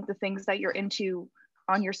sharing the things that you're into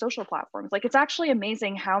on your social platforms. Like, it's actually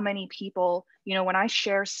amazing how many people, you know, when I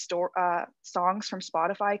share songs from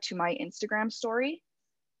Spotify to my Instagram story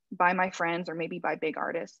by my friends or maybe by big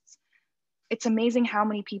artists, it's amazing how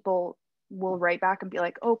many people will write back and be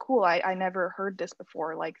like, oh, cool, I never heard this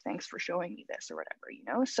before. Like, thanks for showing me this or whatever, you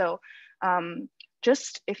know? So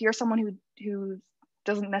just if you're someone who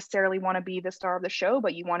doesn't necessarily want to be the star of the show,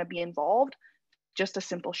 but you want to be involved, just a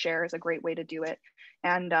simple share is a great way to do it.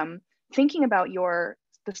 And thinking about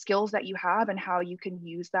the skills that you have and how you can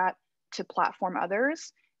use that to platform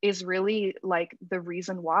others is really like the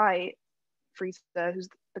reason why Frieza, who's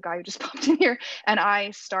the guy who just popped in here, and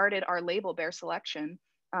I started our label Bear Selection.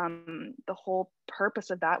 The whole purpose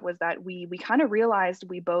of that was that we kind of realized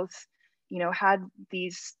we both, you know, had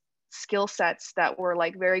these skill sets that were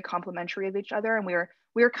like very complementary of each other, and we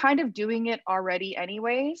were kind of doing it already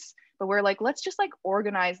anyways, but we're like, let's just like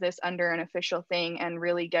organize this under an official thing and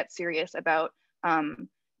really get serious about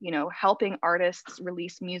you know, helping artists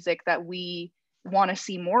release music that we want to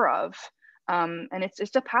see more of. And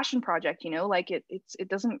it's a passion project, you know, like it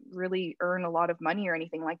doesn't really earn a lot of money or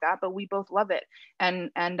anything like that, but we both love it. And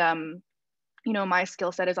you know, my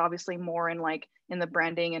skill set is obviously more in like in the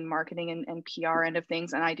branding and marketing and PR end of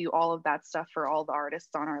things. And I do all of that stuff for all the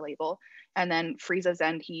artists on our label. And then Frieza's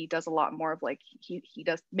end, he does a lot more of like, he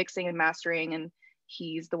does mixing and mastering, and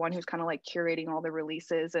he's the one who's kind of like curating all the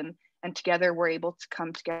releases, and together we're able to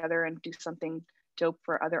come together and do something dope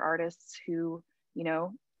for other artists who, you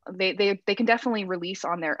know, they can definitely release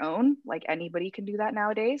on their own, like anybody can do that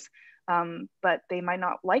nowadays. But they might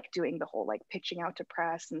not like doing the whole like pitching out to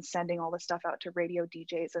press and sending all the stuff out to radio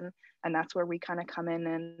DJs, and that's where we kind of come in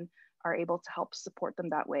and are able to help support them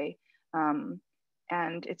that way.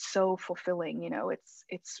 And it's so fulfilling, you know.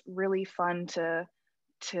 It's really fun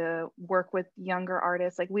to work with younger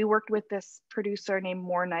artists. Like we worked with this producer named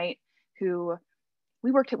More Knight, who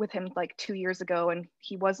we worked with him like 2 years ago, and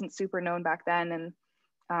he wasn't super known back then.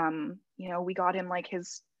 And you know, we got him like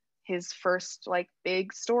his first like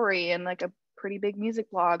big story and like a pretty big music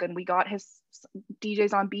blog, and we got his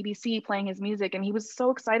DJs on BBC playing his music, and he was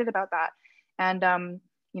so excited about that. And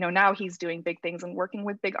you know, now he's doing big things and working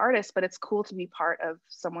with big artists, but it's cool to be part of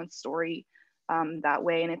someone's story that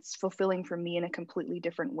way, and it's fulfilling for me in a completely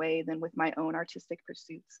different way than with my own artistic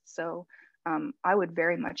pursuits. So I would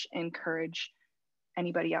very much encourage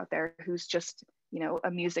anybody out there who's just, you know, a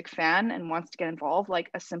music fan and wants to get involved. Like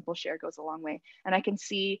a simple share goes a long way. And I can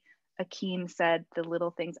see Akeem said the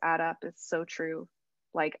little things add up. It's so true.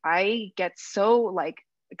 Like I get so like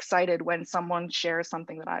excited when someone shares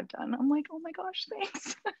something that I've done. I'm like, oh my gosh,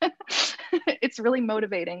 thanks. It's really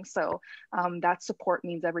motivating. So that support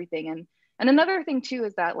means everything. And another thing too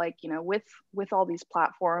is that, like, you know, with all these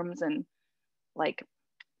platforms and like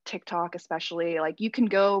TikTok especially, like you can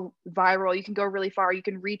go viral, you can go really far, you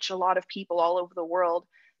can reach a lot of people all over the world,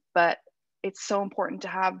 but it's so important to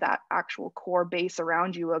have that actual core base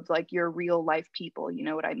around you of like your real life people, you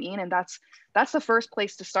know what I mean? And that's the first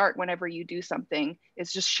place to start whenever you do something,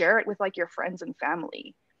 is just share it with like your friends and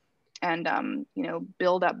family, and you know,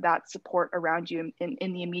 build up that support around you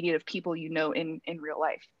in the immediate of people you know in real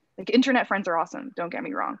life. Like internet friends are awesome, don't get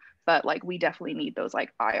me wrong, but like we definitely need those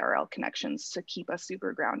like IRL connections to keep us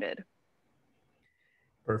super grounded.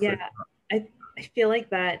 Perfect. Yeah, I feel like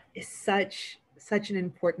that is such an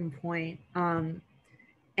important point.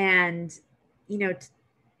 And you know, to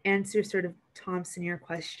answer sort of Thompson, your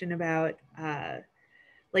question about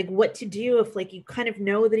like what to do if like you kind of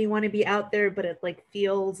know that you want to be out there, but it like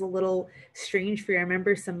feels a little strange for you. I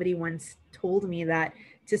remember somebody once told me that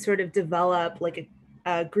to sort of develop like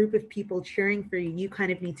a group of people cheering for you, you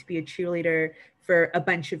kind of need to be a cheerleader for a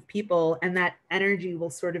bunch of people, and that energy will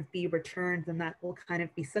sort of be returned, and that will kind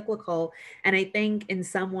of be cyclical. And I think in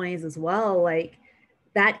some ways as well, like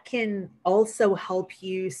that can also help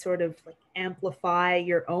you sort of like amplify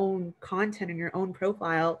your own content and your own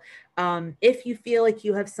profile. If you feel like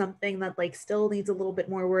you have something that like still needs a little bit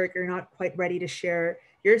more work, you're not quite ready to share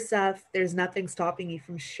your stuff, there's nothing stopping you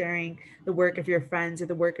from sharing the work of your friends or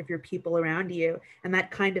the work of your people around you. And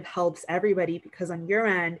that kind of helps everybody, because on your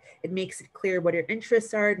end, it makes it clear what your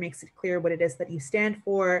interests are, it makes it clear what it is that you stand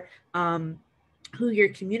for, who your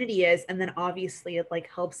community is, and then obviously it like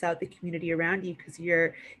helps out the community around you because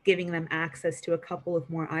you're giving them access to a couple of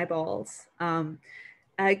more eyeballs.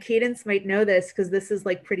 Cadence might know this because this is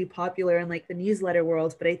like pretty popular in like the newsletter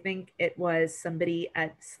world, but I think it was somebody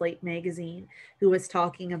at Slate magazine who was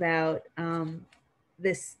talking about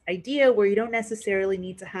this idea where you don't necessarily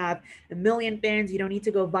need to have 1 million fans, you don't need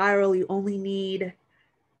to go viral, you only need,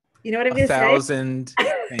 you know what I'm going to say? 1,000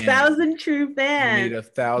 fans. 1,000 true fans. You need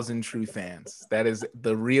 1,000 true fans. That is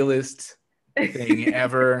the realest thing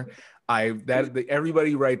ever.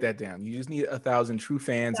 Everybody write that down. You just need 1,000 true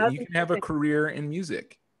fans, and you can have a career in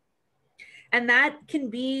music. And that can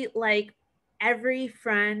be like every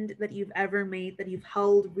friend that you've ever made that you've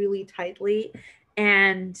held really tightly.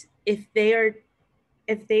 And if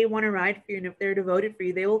they want to ride for you and if they're devoted for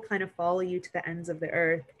you, they will kind of follow you to the ends of the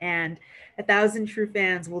earth. And 1,000 true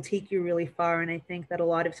fans will take you really far. And I think that a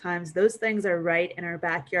lot of times those things are right in our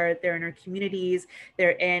backyard. They're in our communities.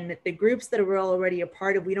 They're in the groups that we're already a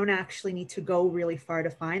part of. We don't actually need to go really far to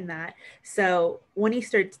find that. So when you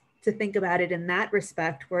start to think about it in that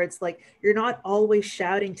respect, where it's like, you're not always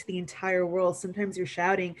shouting to the entire world. Sometimes you're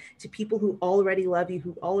shouting to people who already love you,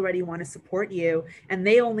 who already want to support you, and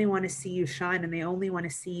they only want to see you shine and they only want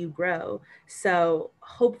to see you grow. So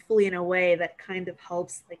hopefully in a way that kind of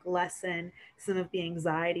helps like lessen some of the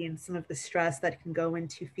anxiety and some of the stress that can go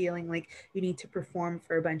into feeling like you need to perform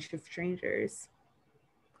for a bunch of strangers.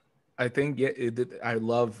 I think I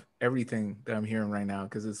love everything that I'm hearing right now,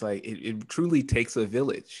 because it's like it truly takes a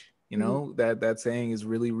village. You know, that saying is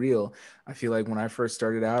really real. I feel like when I first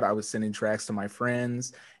started out, I was sending tracks to my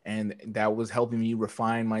friends, and that was helping me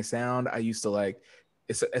refine my sound. I used to like,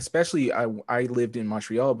 especially I lived in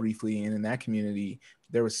Montreal briefly, and in that community,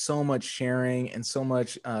 there was so much sharing and so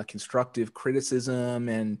much constructive criticism,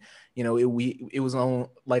 and you know, it was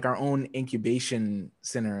like our own incubation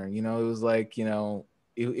center. You know, it was like, you know,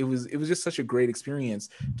 it was just such a great experience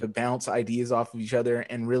to bounce ideas off of each other,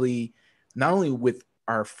 and really not only with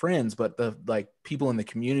our friends, but the like people in the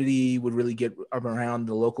community would really get around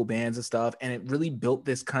the local bands and stuff. And it really built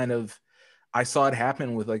this kind of, I saw it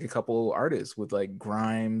happen with like a couple artists with like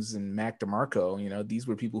Grimes and Mac DeMarco. You know, these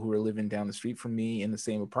were people who were living down the street from me in the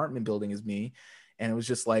same apartment building as me. And it was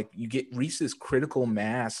just like, you reach this critical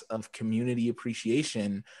mass of community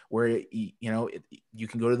appreciation where, you know, you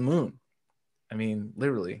can go to the moon. I mean,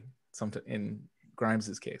 literally, in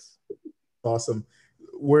Grimes's case. Awesome.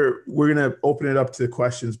 We're gonna open it up to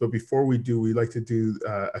questions, but before we do, we like to do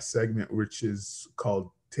a segment which is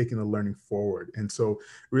called Taking the Learning Forward. And so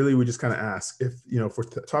really we just kind of ask, if you know, if we're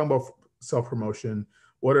talking about self-promotion,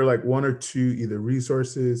 what are like one or two either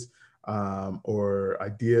resources or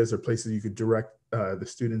ideas or places you could direct the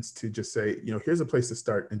students to, just say, you know, here's a place to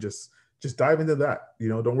start, and just dive into that. You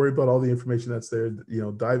know, don't worry about all the information that's there. You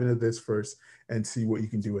know, dive into this first and see what you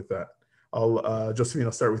can do with that. Josephine,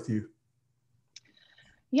 I'll start with you.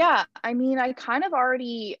 Yeah, I mean, I kind of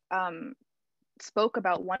already spoke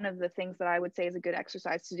about one of the things that I would say is a good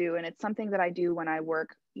exercise to do. And it's something that I do when I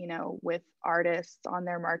work, you know, with artists on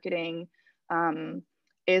their marketing,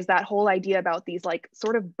 is that whole idea about these like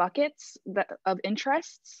sort of buckets of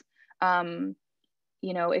interests.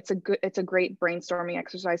 You know, it's a great brainstorming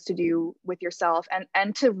exercise to do with yourself,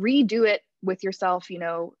 and to redo it with yourself, you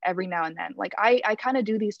know, every now and then. Like I kind of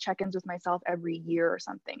do these check-ins with myself every year or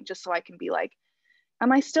something, just so I can be like,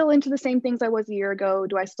 am I still into the same things I was a year ago?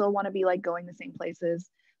 Do I still want to be like going the same places?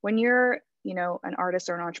 When you're, you know, an artist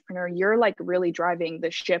or an entrepreneur, you're like really driving the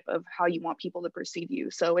ship of how you want people to perceive you.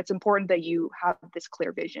 So it's important that you have this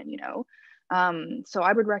clear vision, you know? So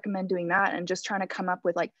I would recommend doing that, and just trying to come up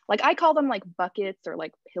with like I call them like buckets or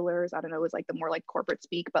like pillars. I don't know, it's like the more like corporate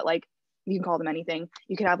speak, but like you can call them anything.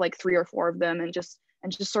 You could have like 3 or 4 of them, and just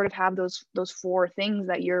sort of have those 4 things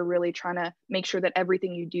that you're really trying to make sure that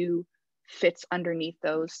everything you do fits underneath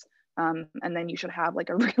those. And then you should have like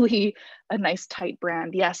a nice tight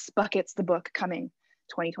brand. Yes, Buckets, the book, coming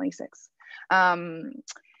 2026.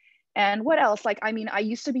 And what else? Like, I mean, I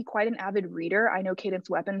used to be quite an avid reader. I know Cadence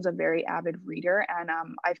Weapon is a very avid reader, and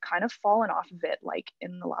I've kind of fallen off of it like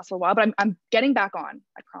in the last little while, but I'm getting back on,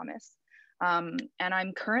 I promise. And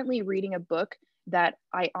I'm currently reading a book that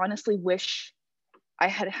I honestly wish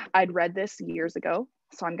I'd read this years ago.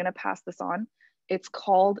 So I'm gonna pass this on. It's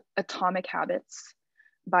called Atomic Habits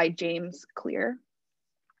by James Clear.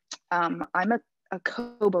 I'm a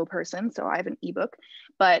Kobo person, so I have an ebook,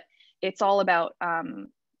 but it's all about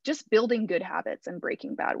just building good habits and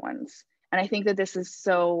breaking bad ones. And I think that this is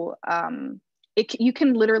so, you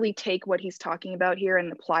can literally take what he's talking about here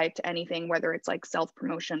and apply it to anything, whether it's like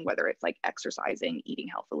self-promotion, whether it's like exercising, eating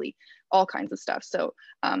healthily, all kinds of stuff. So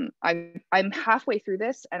I'm halfway through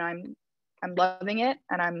this, and I'm loving it,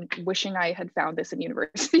 and I'm wishing I had found this in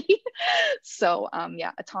university. So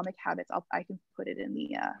yeah, Atomic Habits. I can put it in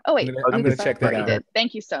the. Oh wait, I'm gonna check that out.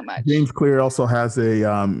 Thank you so much. James Clear also has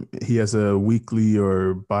a weekly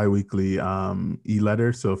or bi-weekly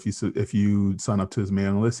e-letter. So if you sign up to his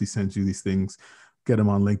mailing list, he sends you these things. Get him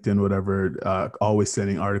on LinkedIn, whatever. Always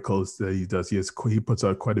sending articles that he does. He puts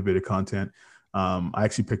out quite a bit of content. I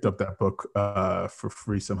actually picked up that book for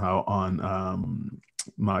free somehow on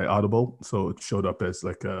my Audible, so it showed up as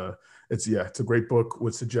like it's a great book.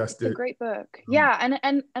 Would suggest it. It's a great book. Yeah,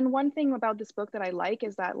 and one thing about this book that I like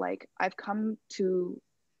is that like I've come to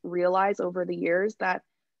realize over the years that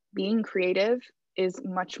being creative is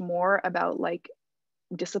much more about like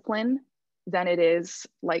discipline than it is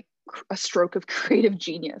like a stroke of creative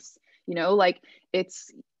genius. You know, like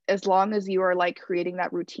it's, as long as you are like creating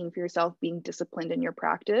that routine for yourself, being disciplined in your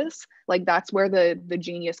practice, like that's where the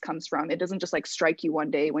genius comes from. It doesn't just like strike you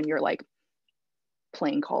one day when you're like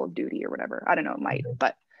playing Call of Duty or whatever. I don't know, it might,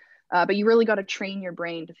 but you really got to train your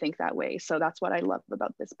brain to think that way. So that's what I love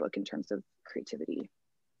about this book in terms of creativity.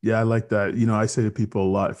 Yeah, I like that. You know, I say to people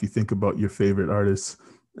a lot, if you think about your favorite artists,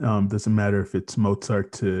 doesn't matter if it's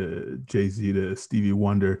Mozart to Jay-Z to Stevie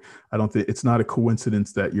Wonder. I don't think it's not a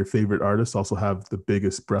coincidence that your favorite artists also have the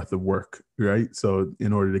biggest breadth of work, right? So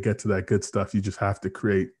in order to get to that good stuff, you just have to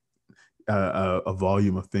create a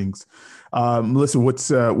volume of things. Melissa, what's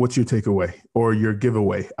your takeaway, or your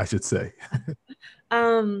giveaway, I should say?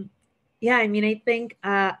 Yeah, I mean, I think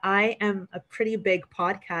I am a pretty big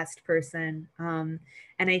podcast person. And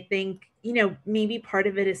I think, maybe part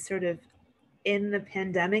of it is sort of in the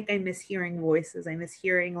pandemic, I miss hearing voices. I miss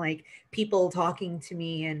hearing like people talking to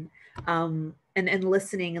me and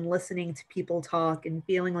listening to people talk and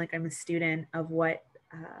feeling like I'm a student of what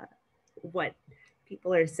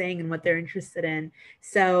people are saying and what they're interested in.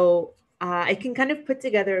 So I can kind of put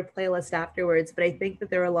together a playlist afterwards, but I think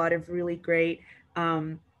that there are a lot of really great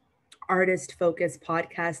artist focused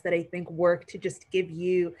podcasts that I think work to just give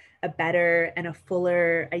you a better and a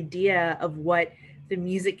fuller idea of what the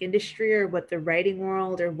music industry or what the writing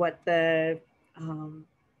world or what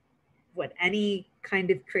any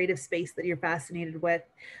kind of creative space that you're fascinated with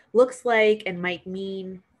looks like and might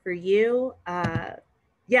mean for you.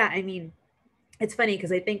 Yeah, I mean, it's funny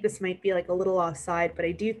because I think this might be like a little offside, but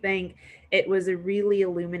I do think it was a really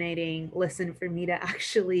illuminating listen for me to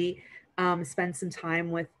actually spend some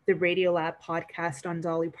time with the Radiolab podcast on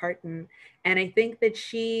Dolly Parton. And I think that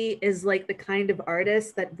she is like the kind of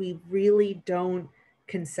artist that we really don't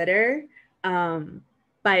consider.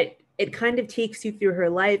 But it kind of takes you through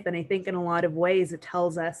her life. And I think in a lot of ways, it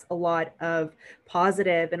tells us a lot of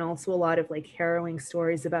positive and also a lot of like harrowing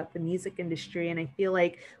stories about the music industry. And I feel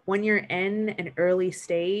like when you're in an early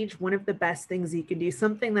stage, one of the best things you can do,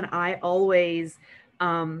 something that I always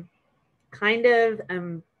kind of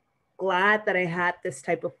am glad that I had this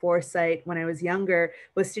type of foresight when I was younger,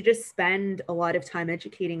 was to just spend a lot of time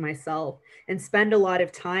educating myself and spend a lot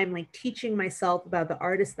of time like teaching myself about the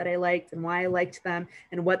artists that I liked and why I liked them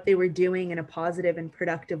and what they were doing in a positive and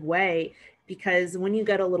productive way. Because when you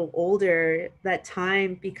get a little older, that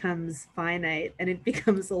time becomes finite and it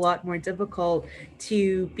becomes a lot more difficult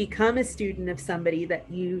to become a student of somebody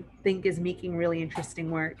that you think is making really interesting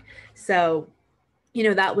work. So,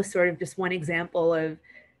 that was sort of just one example of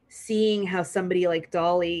seeing how somebody like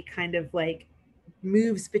Dolly kind of like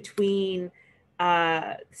moves between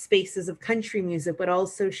spaces of country music, but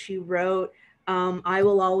also she wrote I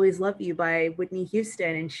Will Always Love You by Whitney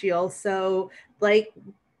Houston. And she also like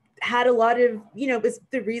had a lot of, was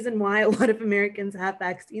the reason why a lot of Americans have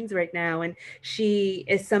vaccines right now. And she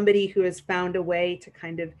is somebody who has found a way to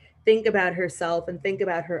kind of think about herself and think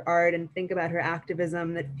about her art and think about her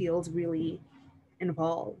activism that feels really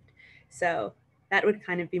involved. So that would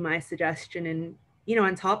kind of be my suggestion. And,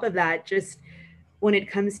 on top of that, just when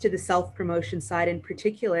it comes to the self-promotion side in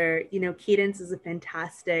particular, Cadence is a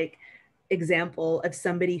fantastic example of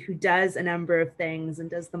somebody who does a number of things and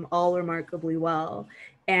does them all remarkably well.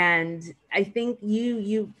 And I think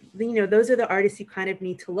those are the artists you kind of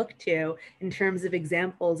need to look to in terms of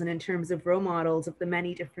examples and in terms of role models of the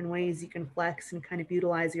many different ways you can flex and kind of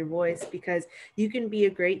utilize your voice, because you can be a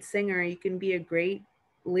great singer, you can be a great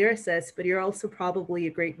lyricist, but you're also probably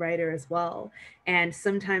a great writer as well. And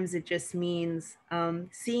sometimes it just means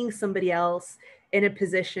seeing somebody else in a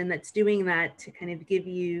position that's doing that to kind of give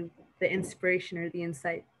you the inspiration or the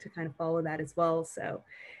insight to kind of follow that as well. So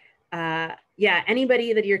yeah,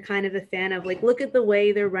 anybody that you're kind of a fan of, like, look at the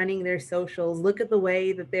way they're running their socials, look at the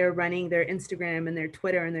way that they're running their Instagram and their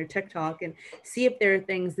Twitter and their TikTok, and see if there are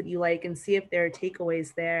things that you like and see if there are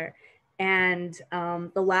takeaways there. And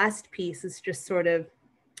the last piece is just sort of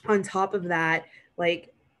on top of that,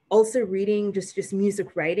 like also reading just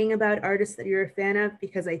music writing about artists that you're a fan of,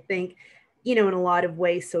 because I think, in a lot of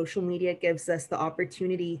ways, social media gives us the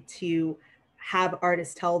opportunity to have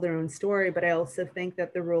artists tell their own story. But I also think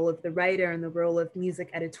that the role of the writer and the role of music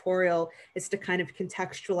editorial is to kind of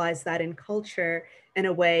contextualize that in culture in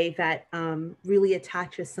a way that really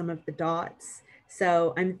attaches some of the dots.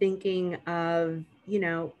 So I'm thinking of,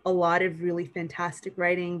 a lot of really fantastic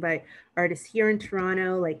writing by artists here in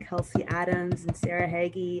Toronto, like Kelsey Adams and Sarah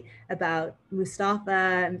Hagee, about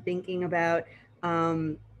Mustafa. I'm thinking about,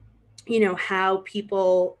 how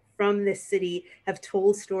people from this city have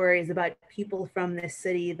told stories about people from this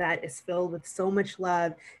city that is filled with so much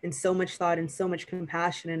love and so much thought and so much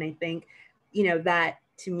compassion. And I think, that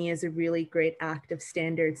to me is a really great act of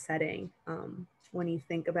standard setting when you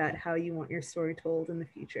think about how you want your story told in the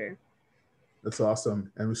future. That's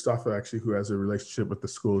awesome. And Mustafa, actually, who has a relationship with the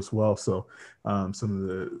school as well. So some of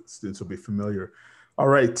the students will be familiar. All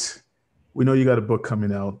right. We know you got a book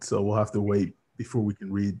coming out, so we'll have to wait before we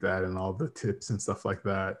can read that and all the tips and stuff like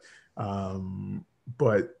that.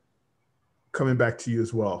 But coming back to you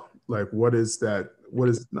as well, like, what is that? What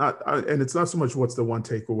is not, and it's not so much what's the one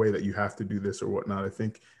takeaway that you have to do this or whatnot. I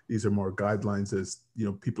think these are more guidelines, as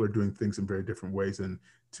people are doing things in very different ways and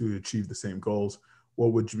to achieve the same goals.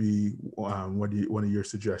 What would be one of your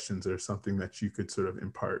suggestions or something that you could sort of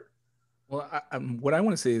impart? Well, what I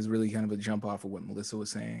want to say is really kind of a jump off of what Melissa was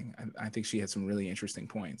saying. I think she had some really interesting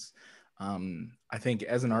points. I think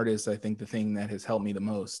as an artist, I think the thing that has helped me the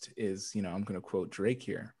most is, you know, I'm going to quote Drake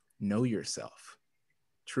here: know yourself.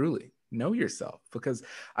 Truly know yourself, because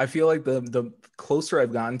I feel like the closer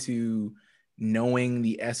I've gotten to knowing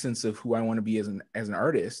the essence of who I want to be as an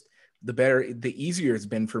artist, the better, the easier it's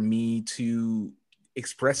been for me to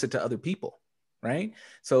express it to other people. Right.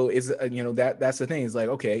 So it's, you know, that's the thing, is like,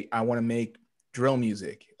 okay, I want to make drill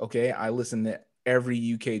music. Okay. I listen to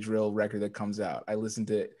every UK drill record that comes out. I listen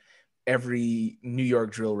to every New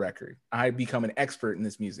York drill record. I become an expert in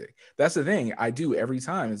this music. That's the thing I do every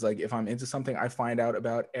time. It's like, if I'm into something, I find out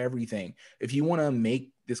about everything. If you want to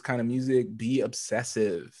make this kind of music, be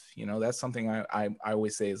obsessive. You know, that's something I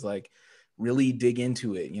always say, is like, really dig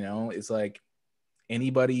into it. You know, it's like,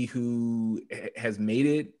 anybody who has made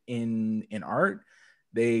it in art,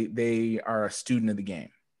 they are a student of the game.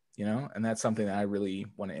 You know, and that's something that I really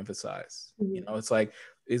want to emphasize. Mm-hmm. You know, it's like,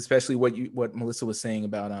 especially what Melissa was saying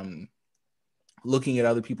about looking at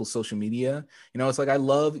other people's social media. You know, it's like, I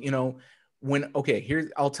love, you know, when, okay,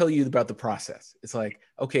 here, I'll tell you about the process. It's like,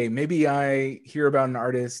 okay, maybe I hear about an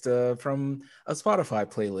artist from a Spotify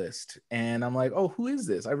playlist, and I'm like, oh, who is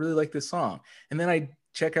this? I really like this song. And then I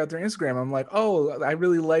check out their Instagram. I'm like, oh, I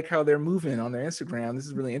really like how they're moving on their Instagram. This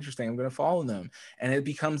is really interesting. I'm going to follow them. And it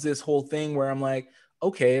becomes this whole thing where I'm like,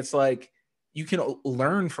 okay, it's like, you can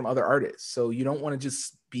learn from other artists. So you don't want to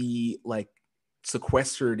just be like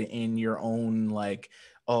sequestered in your own, like,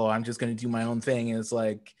 oh, I'm just going to do my own thing. And it's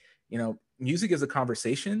like, you know, music is a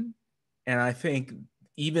conversation. And I think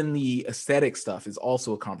even the aesthetic stuff is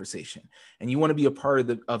also a conversation. And you want to be a part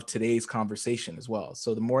of today's conversation as well.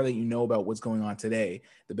 So the more that you know about what's going on today,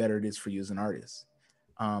 the better it is for you as an artist.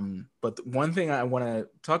 But one thing I want to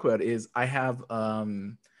talk about is I have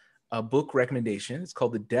a book recommendation. It's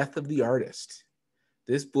called The Death of the Artist.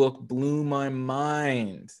 This book blew my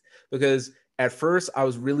mind, because at first I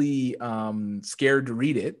was really scared to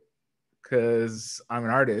read it, because I'm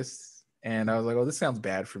an artist, and I was like, oh, this sounds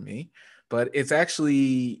bad for me. But it's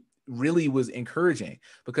actually really was encouraging,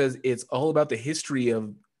 because it's all about the history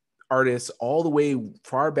of artists all the way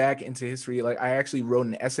far back into history. Like, I actually wrote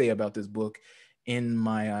an essay about this book in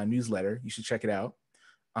my newsletter. You should check it out.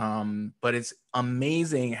 But it's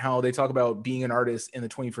amazing how they talk about being an artist in the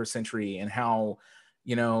 21st century, and how,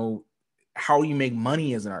 you know, how you make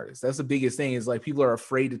money as an artist. That's the biggest thing, is like, people are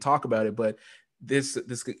afraid to talk about it. But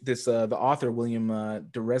the author, William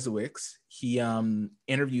Deresiewicz, he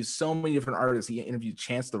interviews so many different artists. He interviewed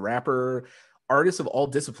Chance the Rapper, artists of all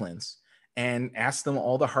disciplines, and asked them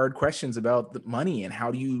all the hard questions about the money and how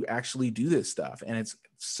do you actually do this stuff. And it's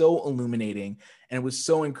so illuminating. And it was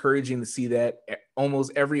so encouraging to see that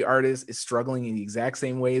almost every artist is struggling in the exact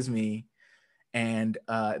same way as me. And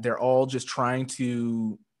they're all just trying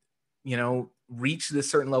to, you know, reach this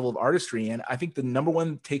certain level of artistry. And I think the number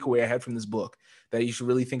one takeaway I had from this book that you should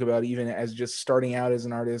really think about, even as just starting out as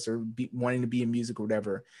an artist or wanting to be in music or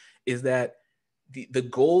whatever, is that the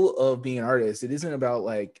goal of being an artist, it isn't about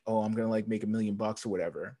like, oh, I'm going to like make $1 million or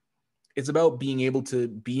whatever. It's about being able to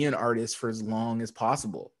be an artist for as long as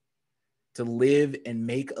possible, to live and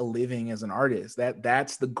make a living as an artist.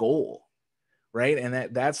 That's the goal. Right.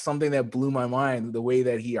 And that's something that blew my mind. The way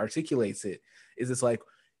that he articulates it is, it's like,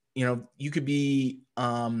 you know, you could be,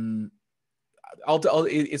 it's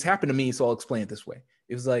happened to me. So I'll explain it this way.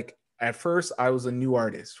 It was like, at first I was a new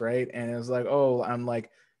artist. Right. And it was like, oh, I'm like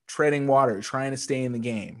treading water, trying to stay in the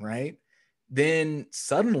game. Right. Then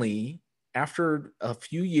suddenly, after a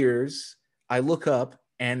few years, I look up,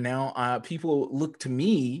 and now people look to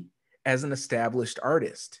me as an established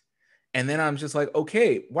artist. And then I'm just like,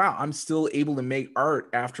 okay, wow, I'm still able to make art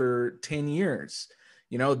after 10 years.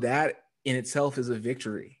 You know, that in itself is a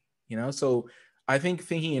victory, you know? So I think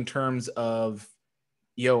thinking in terms of,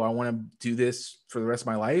 yo, I want to do this for the rest of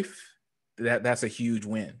my life, that's a huge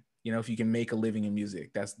win. You know, if you can make a living in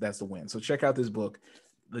music, that's the win. So check out this book,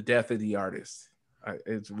 The Death of the Artist.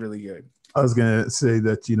 It's really good. I was going to say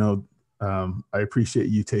that, you know, I appreciate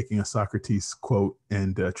you taking a Socrates quote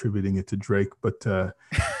and attributing it to Drake, but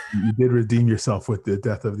you did redeem yourself with The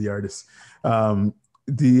Death of the Artist. I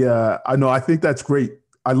know, I think that's great.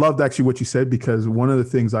 I loved actually what you said, because one of the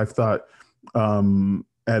things I've thought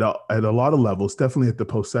at a lot of levels, definitely at the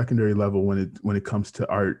post-secondary level, when it comes to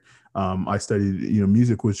art, I studied, you know,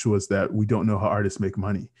 music, which was that we don't know how artists make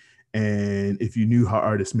money. And if you knew how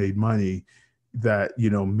artists made money, that, you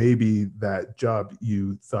know, maybe that job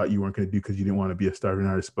you thought you weren't going to do because you didn't want to be a starving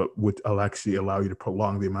artist, but would actually allow you to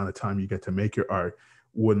prolong the amount of time you get to make your art,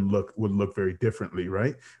 would look very differently,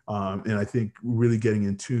 right? And I think really getting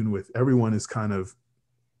in tune with everyone is kind of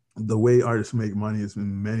the way artists make money is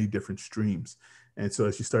in many different streams. And so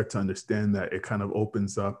as you start to understand that, it kind of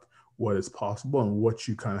opens up what is possible and what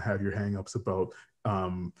you kind of have your hangups about.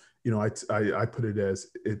 I put it as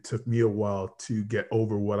it took me a while to get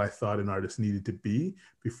over what I thought an artist needed to be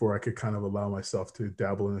before I could kind of allow myself to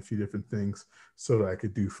dabble in a few different things so that I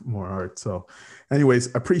could do more art. So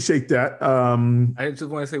anyways, appreciate that. I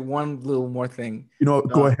just want to say one little more thing.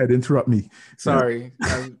 Go ahead, interrupt me. Sorry.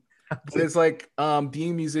 But it's like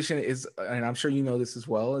being a musician is, and I'm sure you know this as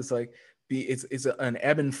well, it's like it's an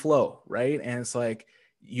ebb and flow, right? And it's like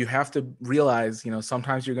you have to realize,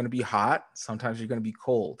 sometimes you're going to be hot, sometimes you're going to be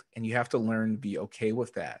cold, and you have to learn to be okay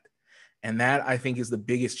with that. And that, I think, is the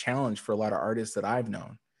biggest challenge for a lot of artists that I've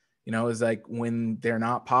known. Is like when they're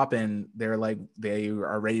not popping, they're like they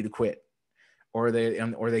are ready to quit, or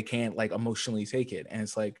they can't like emotionally take it. And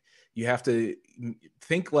it's like you have to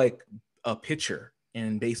think like a pitcher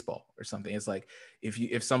in baseball or something. It's like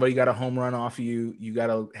if somebody got a home run off you, you got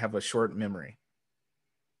to have a short memory.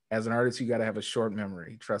 As an artist, you got to have a short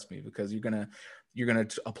memory. Trust me, because you're gonna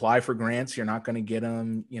apply for grants. You're not gonna get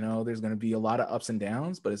them. There's gonna be a lot of ups and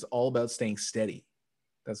downs, but it's all about staying steady.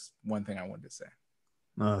 That's one thing I wanted to say.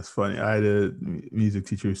 No, it's funny. I had a music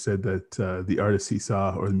teacher who said that the artists he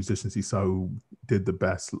saw, or the musicians he saw who did the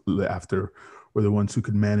best after, were the ones who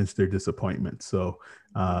could manage their disappointment. So,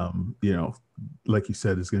 like you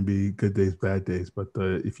said, it's going to be good days, bad days, but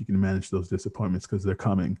if you can manage those disappointments because they're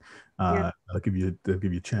coming, they'll give you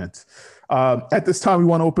a chance. At this time, we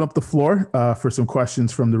want to open up the floor for some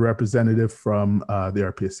questions from the representative from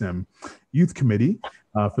the RPSM Youth Committee.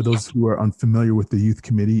 For those who are unfamiliar with the Youth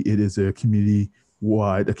Committee, it is a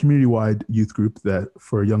community-wide youth group that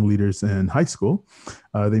for young leaders in high school.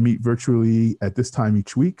 They meet virtually at this time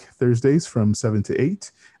each week, Thursdays from 7 to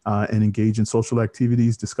 8, and engage in social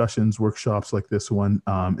activities, discussions, workshops like this one,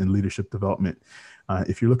 and leadership development.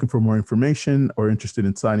 If you're looking for more information or interested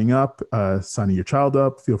in signing your child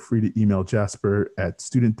up, feel free to email Jasper at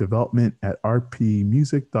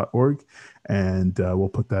studentdevelopment@rpmusic.org, and we'll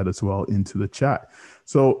put that as well into the chat.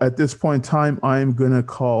 So at this point in time, I'm going to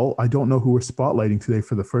call, I don't know who we're spotlighting today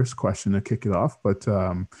for the first question to kick it off, but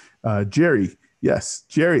Jerry. Yes,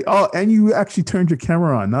 Jerry. Oh, and you actually turned your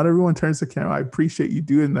camera on. Not everyone turns the camera. I appreciate you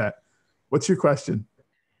doing that. What's your question?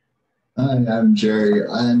 Hi, I'm Jerry,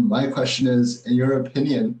 and my question is, in your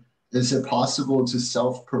opinion, is it possible to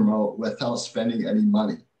self-promote without spending any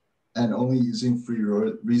money and only using free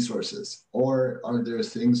resources, or are there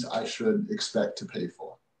things I should expect to pay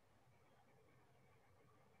for?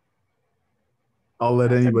 I'll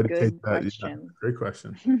let anybody take that. Question. Yeah, great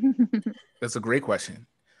question. That's a great question.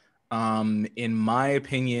 In my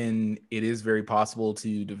opinion, it is very possible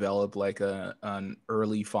to develop like an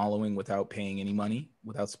early following without paying any money,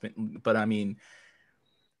 but I mean,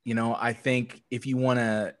 I think if you want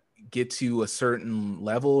to get to a certain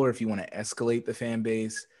level, or if you want to escalate the fan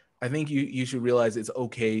base, I think you should realize it's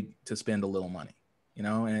okay to spend a little money,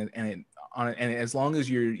 and as long as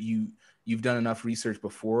you've done enough research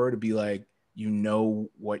before to be like,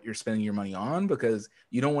 what you're spending your money on, because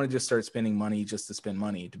you don't want to just start spending money just to spend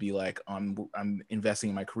money, to be like, I'm investing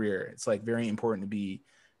in my career. It's like very important to be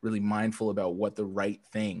really mindful about what the right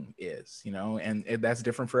thing is, and that's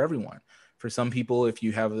different for everyone. For some people, if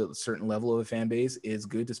you have a certain level of a fan base, it's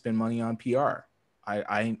good to spend money on PR.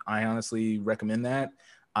 I honestly recommend that.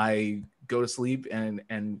 I go to sleep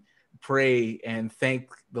and pray and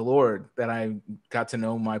thank the Lord that I got to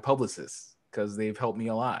know my publicists, because they've helped me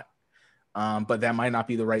a lot. But that might not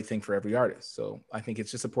be the right thing for every artist. So I think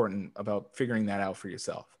it's just important about figuring that out for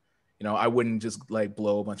yourself. I wouldn't just like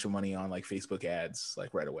blow a bunch of money on like Facebook ads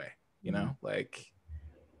like right away, like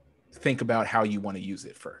think about how you want to use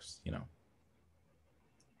it first,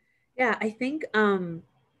 Yeah, I think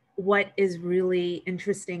what is really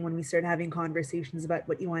interesting when we start having conversations about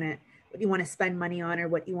what you want to spend money on, or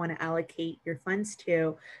what you want to allocate your funds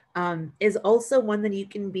to, is also one that you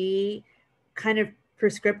can be kind of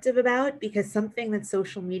prescriptive about, because something that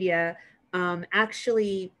social media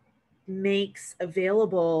actually makes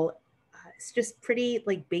available, it's just pretty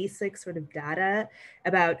like basic sort of data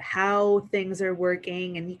about how things are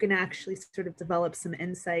working, and you can actually sort of develop some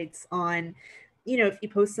insights on, if you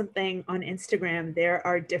post something on Instagram, there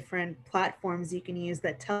are different platforms you can use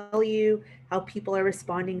that tell you how people are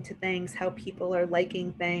responding to things, how people are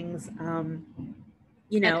liking things, and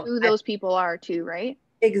who those people are too, right?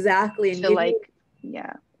 Exactly. And so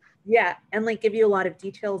and like give you a lot of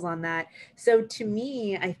details on that. So to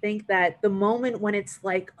me, I think that the moment when it's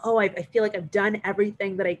like, oh, I feel like I've done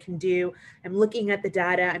everything that I can do, I'm looking at the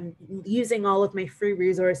data, I'm using all of my free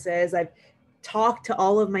resources, I've talked to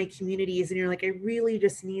all of my communities, and you're like, I really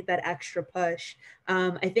just need that extra push.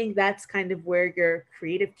 I think that's kind of where your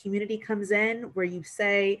creative community comes in, where you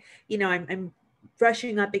say, I'm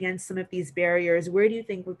brushing up against some of these barriers, where do you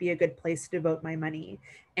think would be a good place to devote my money?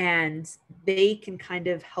 And they can kind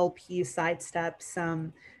of help you sidestep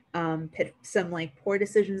some like poor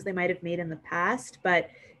decisions they might have made in the past. But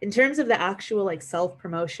in terms of the actual like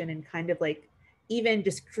self-promotion and kind of like even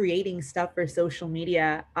just creating stuff for social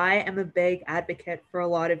media, I am a big advocate for a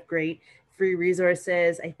lot of great free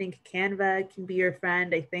resources. I think Canva can be your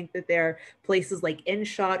friend. I think that there are places like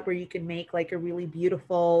InShot where you can make like a really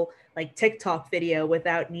beautiful like TikTok video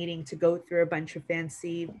without needing to go through a bunch of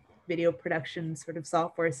fancy video production sort of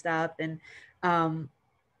software stuff. And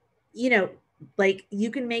you know, like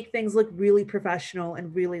you can make things look really professional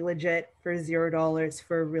and really legit for $0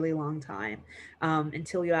 for a really long time,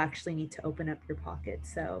 until you actually need to open up your pocket.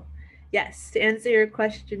 So yes, to answer your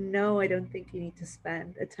question, no, I don't think you need to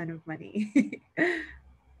spend a ton of money.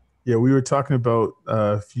 Yeah, we were talking about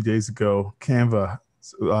a few days ago, Canva.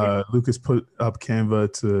 Lucas put up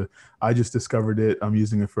Canva I just discovered it. I'm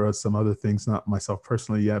using it for some other things, not myself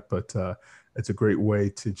personally yet, but it's a great way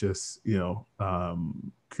to just,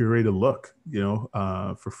 curate a look,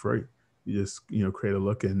 for free. You just, create a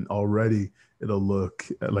look and already it'll look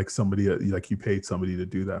like somebody, like you paid somebody to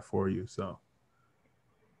do that for you. So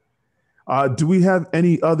do we have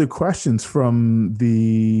any other questions from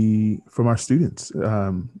our students,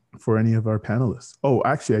 for any of our panelists? Oh,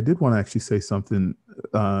 actually, I did want to actually say something,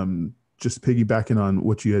 just piggybacking on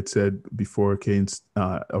what you had said before, Cadence,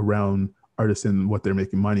 around artists and what they're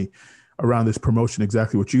making money around this promotion.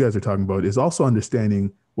 Exactly what you guys are talking about is also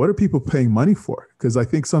understanding what are people paying money for? Because I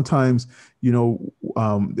think sometimes,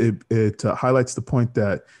 it highlights the point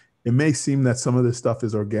that it may seem that some of this stuff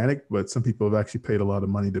is organic, but some people have actually paid a lot of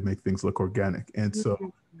money to make things look organic. And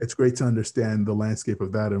so it's great to understand the landscape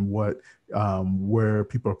of that and what, where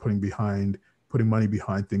people are putting money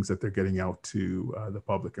behind things that they're getting out to the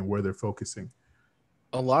public and where they're focusing.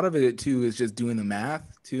 A lot of it too is just doing the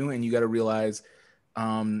math too. And you got to realize,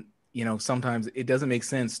 sometimes it doesn't make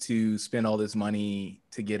sense to spend all this money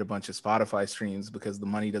to get a bunch of Spotify streams because the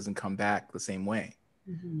money doesn't come back the same way.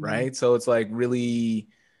 Right. So it's like really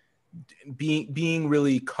being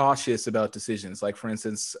really cautious about decisions. Like for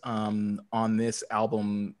instance, on this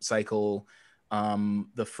album cycle,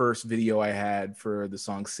 the first video I had for the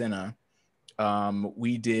song Sinna,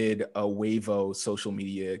 we did a Wavo social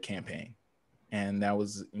media campaign, and that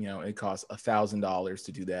was, it cost $1,000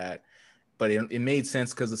 to do that, but it made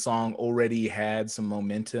sense because the song already had some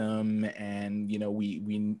momentum, and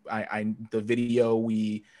the video,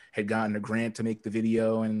 we had gotten a grant to make the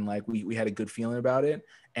video, and like we had a good feeling about it,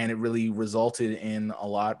 and it really resulted in a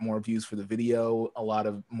lot more views for the video, a lot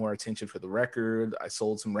of more attention for the record. I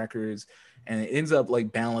sold some records, and it ends up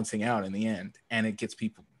like balancing out in the end, and it gets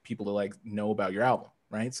people to like know about your album,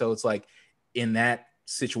 right? So it's like in that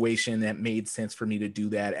situation that made sense for me to do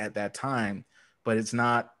that at that time, but it's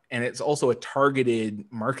not. And it's also a targeted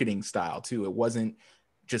marketing style too. It wasn't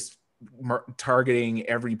just targeting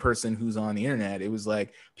every person who's on the internet. It was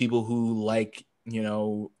like people who like,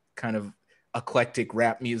 kind of eclectic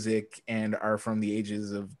rap music and are from the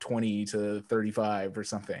ages of 20 to 35 or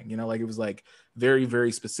something, like it was like very,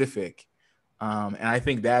 very specific. And I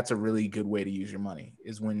think that's a really good way to use your money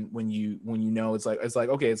is when you it's like,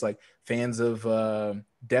 okay, it's like fans of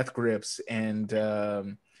Death Grips and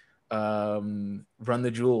Run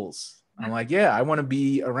the Jewels. I'm like, yeah, I want to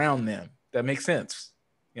be around them. That makes sense.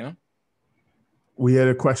 We had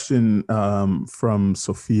a question from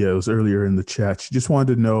Sophia. It was earlier in the chat. She just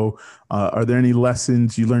wanted to know, are there any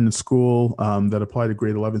lessons you learned in school that apply to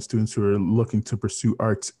grade 11 students who are looking to pursue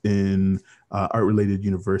arts in art-related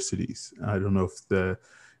universities? I don't know if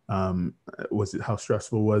how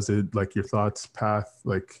stressful was it? Like your thoughts, path,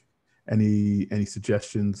 like any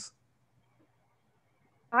suggestions?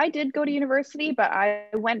 I did go to university, but I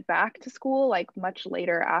went back to school like much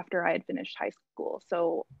later after I had finished high school.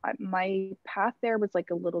 So my path there was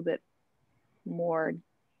like a little bit more,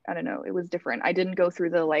 I don't know, it was different. I didn't go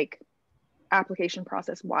through the like application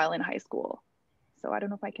process while in high school. So I don't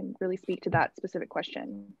know if I can really speak to that specific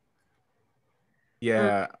question.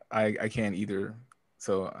 Yeah, I can't either.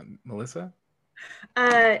 So Melissa?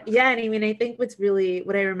 Yeah, and I mean, I think what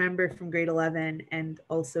I remember from grade 11 and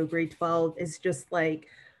also grade 12 is just like,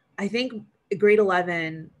 I think grade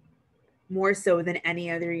 11, more so than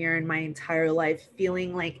any other year in my entire life,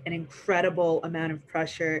 feeling like an incredible amount of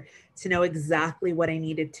pressure to know exactly what I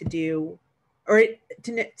needed to do, or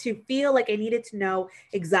to feel like I needed to know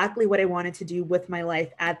exactly what I wanted to do with my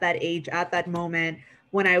life at that age, at that moment,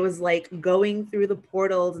 when I was like going through the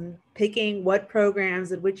portals and picking what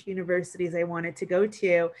programs and which universities I wanted to go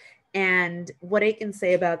to. And what I can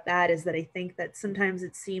say about that is that I think that sometimes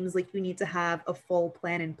it seems like you need to have a full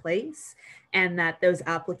plan in place and that those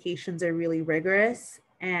applications are really rigorous.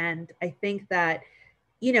 And I think that,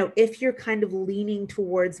 you know, if you're kind of leaning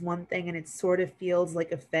towards one thing and it sort of feels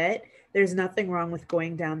like a fit, there's nothing wrong with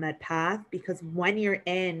going down that path, because when you're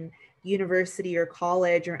in university or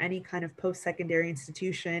college or any kind of post-secondary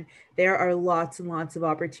institution, there are lots and lots of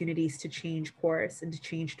opportunities to change course and to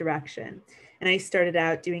change direction. And I started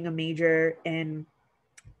out doing a major in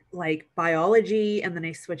like biology, and then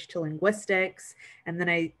I switched to linguistics, and then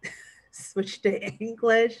I switched to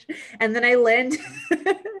English, and then I landed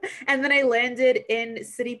and then I landed in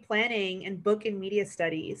city planning and book and media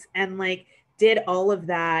studies, and like did all of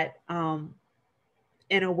that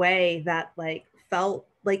in a way that like felt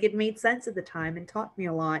like it made sense at the time and taught me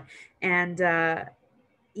a lot. And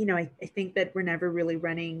you know, I think that we're never really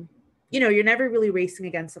running, you know, you're never really racing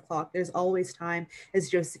against the clock. There's always time, as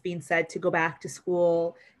Josephine said, to go back to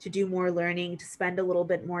school, to do more learning, to spend a little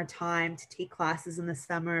bit more time, to take classes in the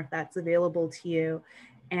summer if that's available to you.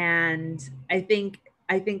 And I think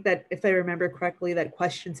that if I remember correctly, that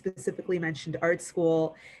question specifically mentioned art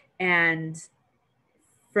school. And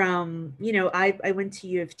from, you know, I went to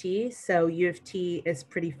U of T, so U of T is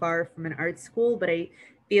pretty far from an art school, but I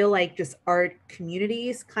feel like just art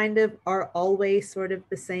communities kind of are always sort of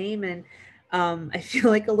the same. And I feel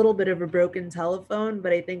like a little bit of a broken telephone,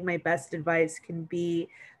 but I think my best advice can be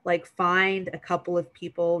like find a couple of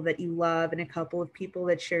people that you love and a couple of people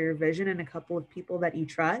that share your vision and a couple of people that you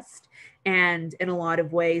trust. And in a lot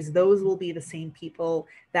of ways, those will be the same people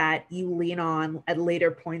that you lean on at later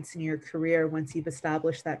points in your career once you've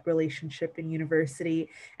established that relationship in university.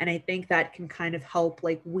 And I think that can kind of help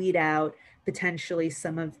like weed out potentially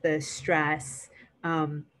some of the stress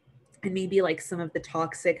and maybe like some of the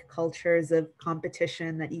toxic cultures of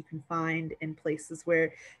competition that you can find in places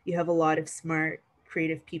where you have a lot of smart,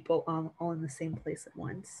 creative people all in the same place at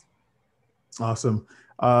once. Awesome.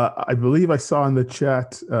 I believe I saw in the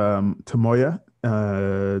chat, Tamoya,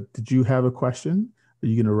 did you have a question? Are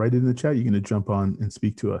you going to write it in the chat? You're going to jump on and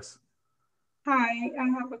speak to us. Hi, I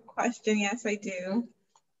have a question. Yes, I do.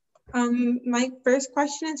 My first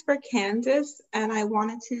question is for Candace, and I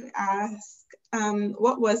wanted to ask,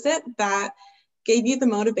 what was it that gave you the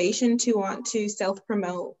motivation to want to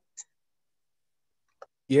self-promote?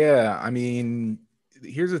 Yeah, I mean,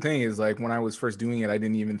 here's the thing is like when I was first doing it, I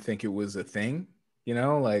didn't even think it was a thing, you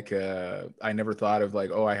know, like I never thought of like,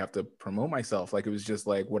 oh, I have to promote myself. Like it was just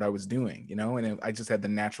like what I was doing, you know, and I just had the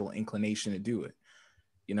natural inclination to do it,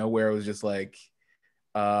 you know, where it was just like,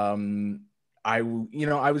 I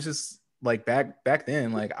was just like back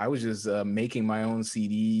then, like I was just making my own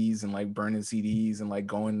CDs and like burning CDs and like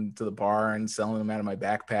going to the bar and selling them out of my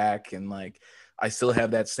backpack. And like, I still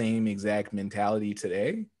have that same exact mentality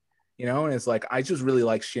today, you know, and it's like, I just really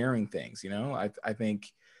like sharing things, you know, I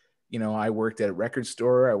think, you know, I worked at a record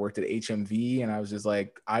store, I worked at HMV, and I was just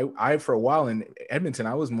like, I for a while in Edmonton,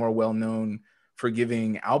 I was more well-known for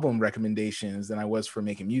giving album recommendations than I was for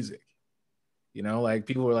making music. You know, like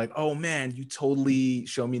people were like, oh man, you totally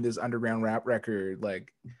show me this underground rap record,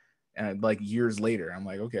 like, and like years later, I'm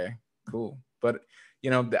like, okay, cool. But, you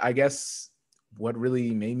know, I guess what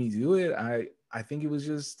really made me do it, I think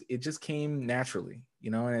it just came naturally, you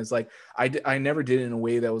know, and it's like, I never did it in a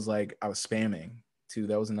way that was like, I was spamming too.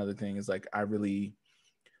 That was another thing is like,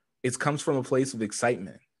 it comes from a place of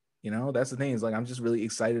excitement, you know, that's the thing is like, I'm just really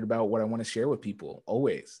excited about what I want to share with people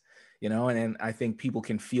always. You know, and I think people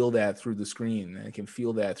can feel that through the screen and can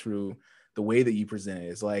feel that through the way that you present it.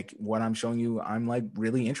 It's like what I'm showing you, I'm like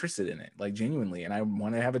really interested in it, like genuinely. And I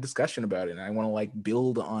want to have a discussion about it. And I want to like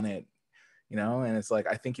build on it, you know? And it's like,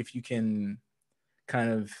 I think if you can kind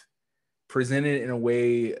of present it in a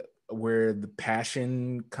way where the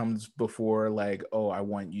passion comes before like, oh, I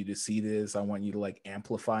want you to see this, I want you to like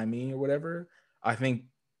amplify me or whatever, I think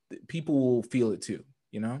people will feel it too,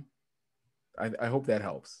 you know? I hope that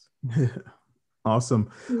helps.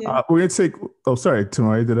 Awesome. Yeah. We're going to take, oh, sorry,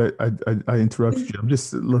 Tamari, did I interrupted you? I'm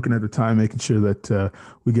just looking at the time, making sure that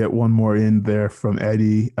we get one more in there from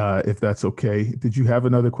Eddie, if that's okay. Did you have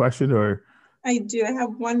another question or? I do. I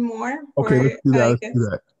have one more. Okay, let's do that. Let's do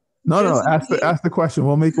that. No, ask the question.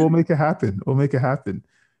 We'll make it happen. We'll make it happen.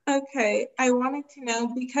 Okay. I wanted to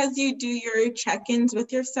know, because you do your check-ins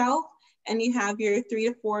with yourself and you have your 3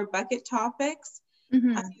 to 4 bucket topics,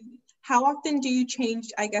 how often do you change,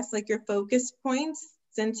 I guess, like your focus points,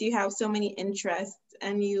 since you have so many interests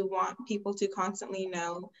and you want people to constantly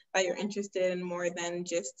know that you're interested in more than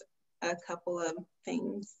just a couple of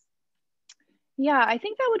things? Yeah, I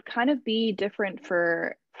think that would kind of be different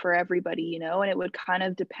for everybody, you know, and it would kind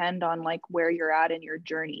of depend on like where you're at in your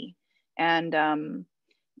journey. and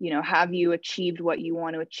have you achieved what you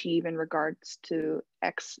want to achieve in regards to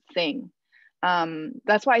X thing.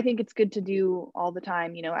 That's why I think it's good to do all the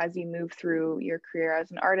time, as you move through your career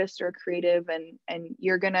as an artist or a creative, and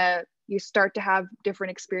you start to have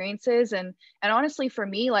different experiences. And honestly, for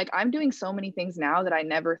me, like, I'm doing so many things now that I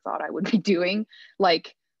never thought I would be doing,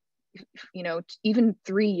 like, even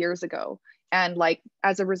 3 years ago. And like,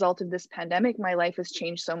 as a result of this pandemic, my life has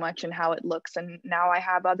changed so much and how it looks. And now I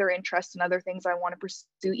have other interests and other things I want to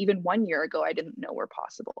pursue. Even 1 year ago, I didn't know were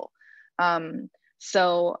possible.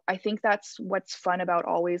 So I think that's what's fun about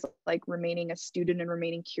always like remaining a student and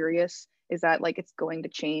remaining curious, is that like it's going to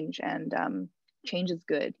change, and change is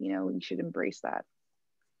good. You should embrace that.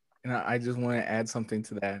 And I just want to add something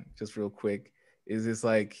to that just real quick. Is this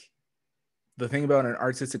like, the thing about an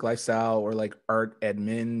artistic lifestyle or like art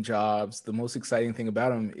admin jobs, the most exciting thing about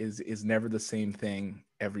them is never the same thing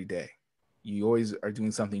every day. You always are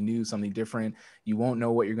doing something new, something different. You won't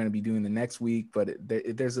know what you're going to be doing the next week, but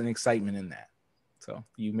there's an excitement in that. So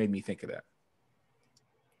you made me think of that.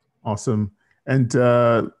 Awesome. And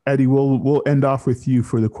Eddie, we'll end off with you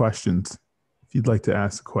for the questions, if you'd like to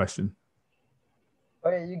ask a question.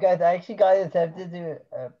 All right, you guys, I actually got accepted to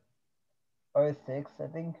R6, I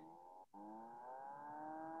think.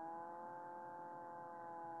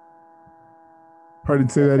 Pardon,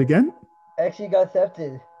 say that again? I actually got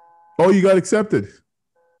accepted. Oh, you got accepted.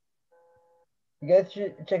 You guys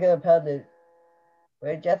should check out Panelists.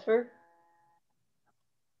 Right, Jasper?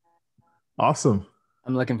 Awesome.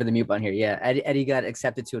 I'm looking for the mute button here. Yeah, Eddie got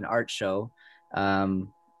accepted to an art show.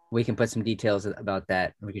 We can put some details about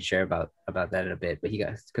that. We can share about that in a bit. But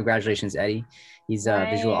congratulations, Eddie. He's a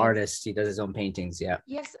visual artist. He does his own paintings. Yeah.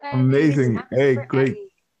 Yes. Amazing. Hey, great.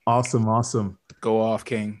 Eddie. Awesome. Go off,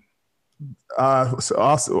 King. So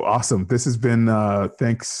awesome. This has been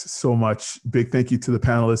thanks so much. Big thank you to the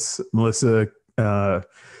panelists, Melissa,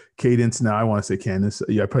 Cadence. Now I want to say Candace.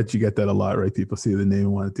 Yeah, I bet you get that a lot, right? People see the name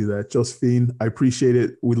and want to do that. Josephine, I appreciate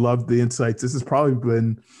it. We love the insights. This has probably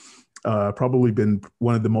been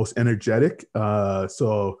one of the most energetic.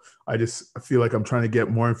 So I feel like I'm trying to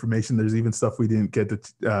get more information. There's even stuff we didn't get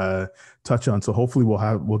to touch on. So hopefully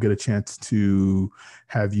we'll get a chance to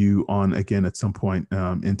have you on again at some point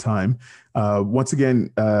in time. Once again,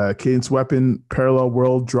 Cadence Weapon, Parallel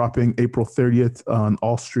World, dropping April 30th on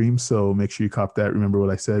all streams. So make sure you cop that. Remember what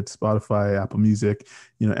I said: Spotify, Apple Music,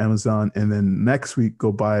 Amazon. And then next week,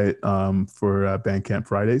 go buy it for Bandcamp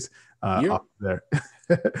Fridays. Up there.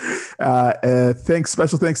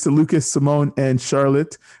 Special thanks to Lucas, Simone, and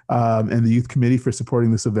Charlotte, and the youth committee for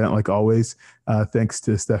supporting this event like always. Thanks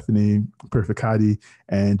to Stephanie Perfecati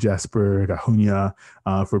and Jasper Gahunia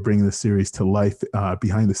for bringing the series to life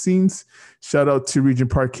behind the scenes. Shout out to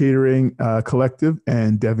Regent Park Catering Collective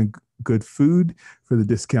and Devon Good Food for the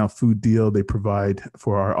discount food deal they provide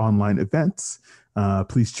for our online events.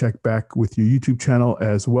 Please check back with your YouTube channel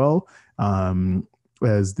as well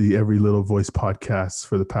as the Every Little Voice podcasts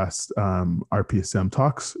for the past RPSM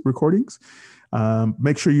Talks recordings.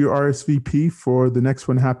 Make sure you RSVP for the next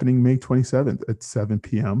one happening May 27th at 7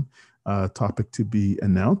 p.m. Topic to be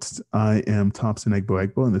announced. I am Thompson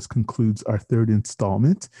Egbo, and this concludes our third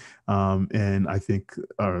installment. And I think,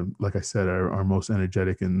 like I said, our most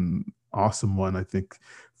energetic and awesome one. I think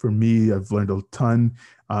for me, I've learned a ton.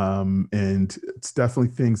 And it's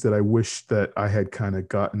definitely things that I wish that I had kind of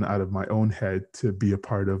gotten out of my own head to be a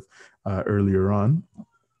part of earlier on.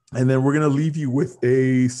 And then we're going to leave you with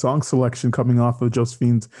a song selection coming off of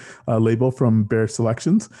Josephine's label from Bear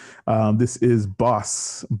Selections. This is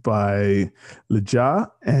Boss by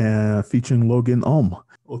Leja and featuring Logan Ulm.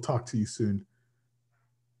 We'll talk to you soon.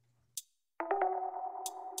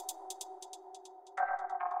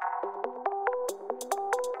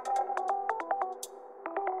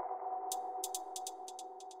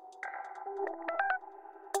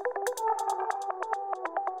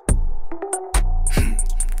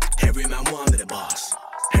 Every man want me the boss.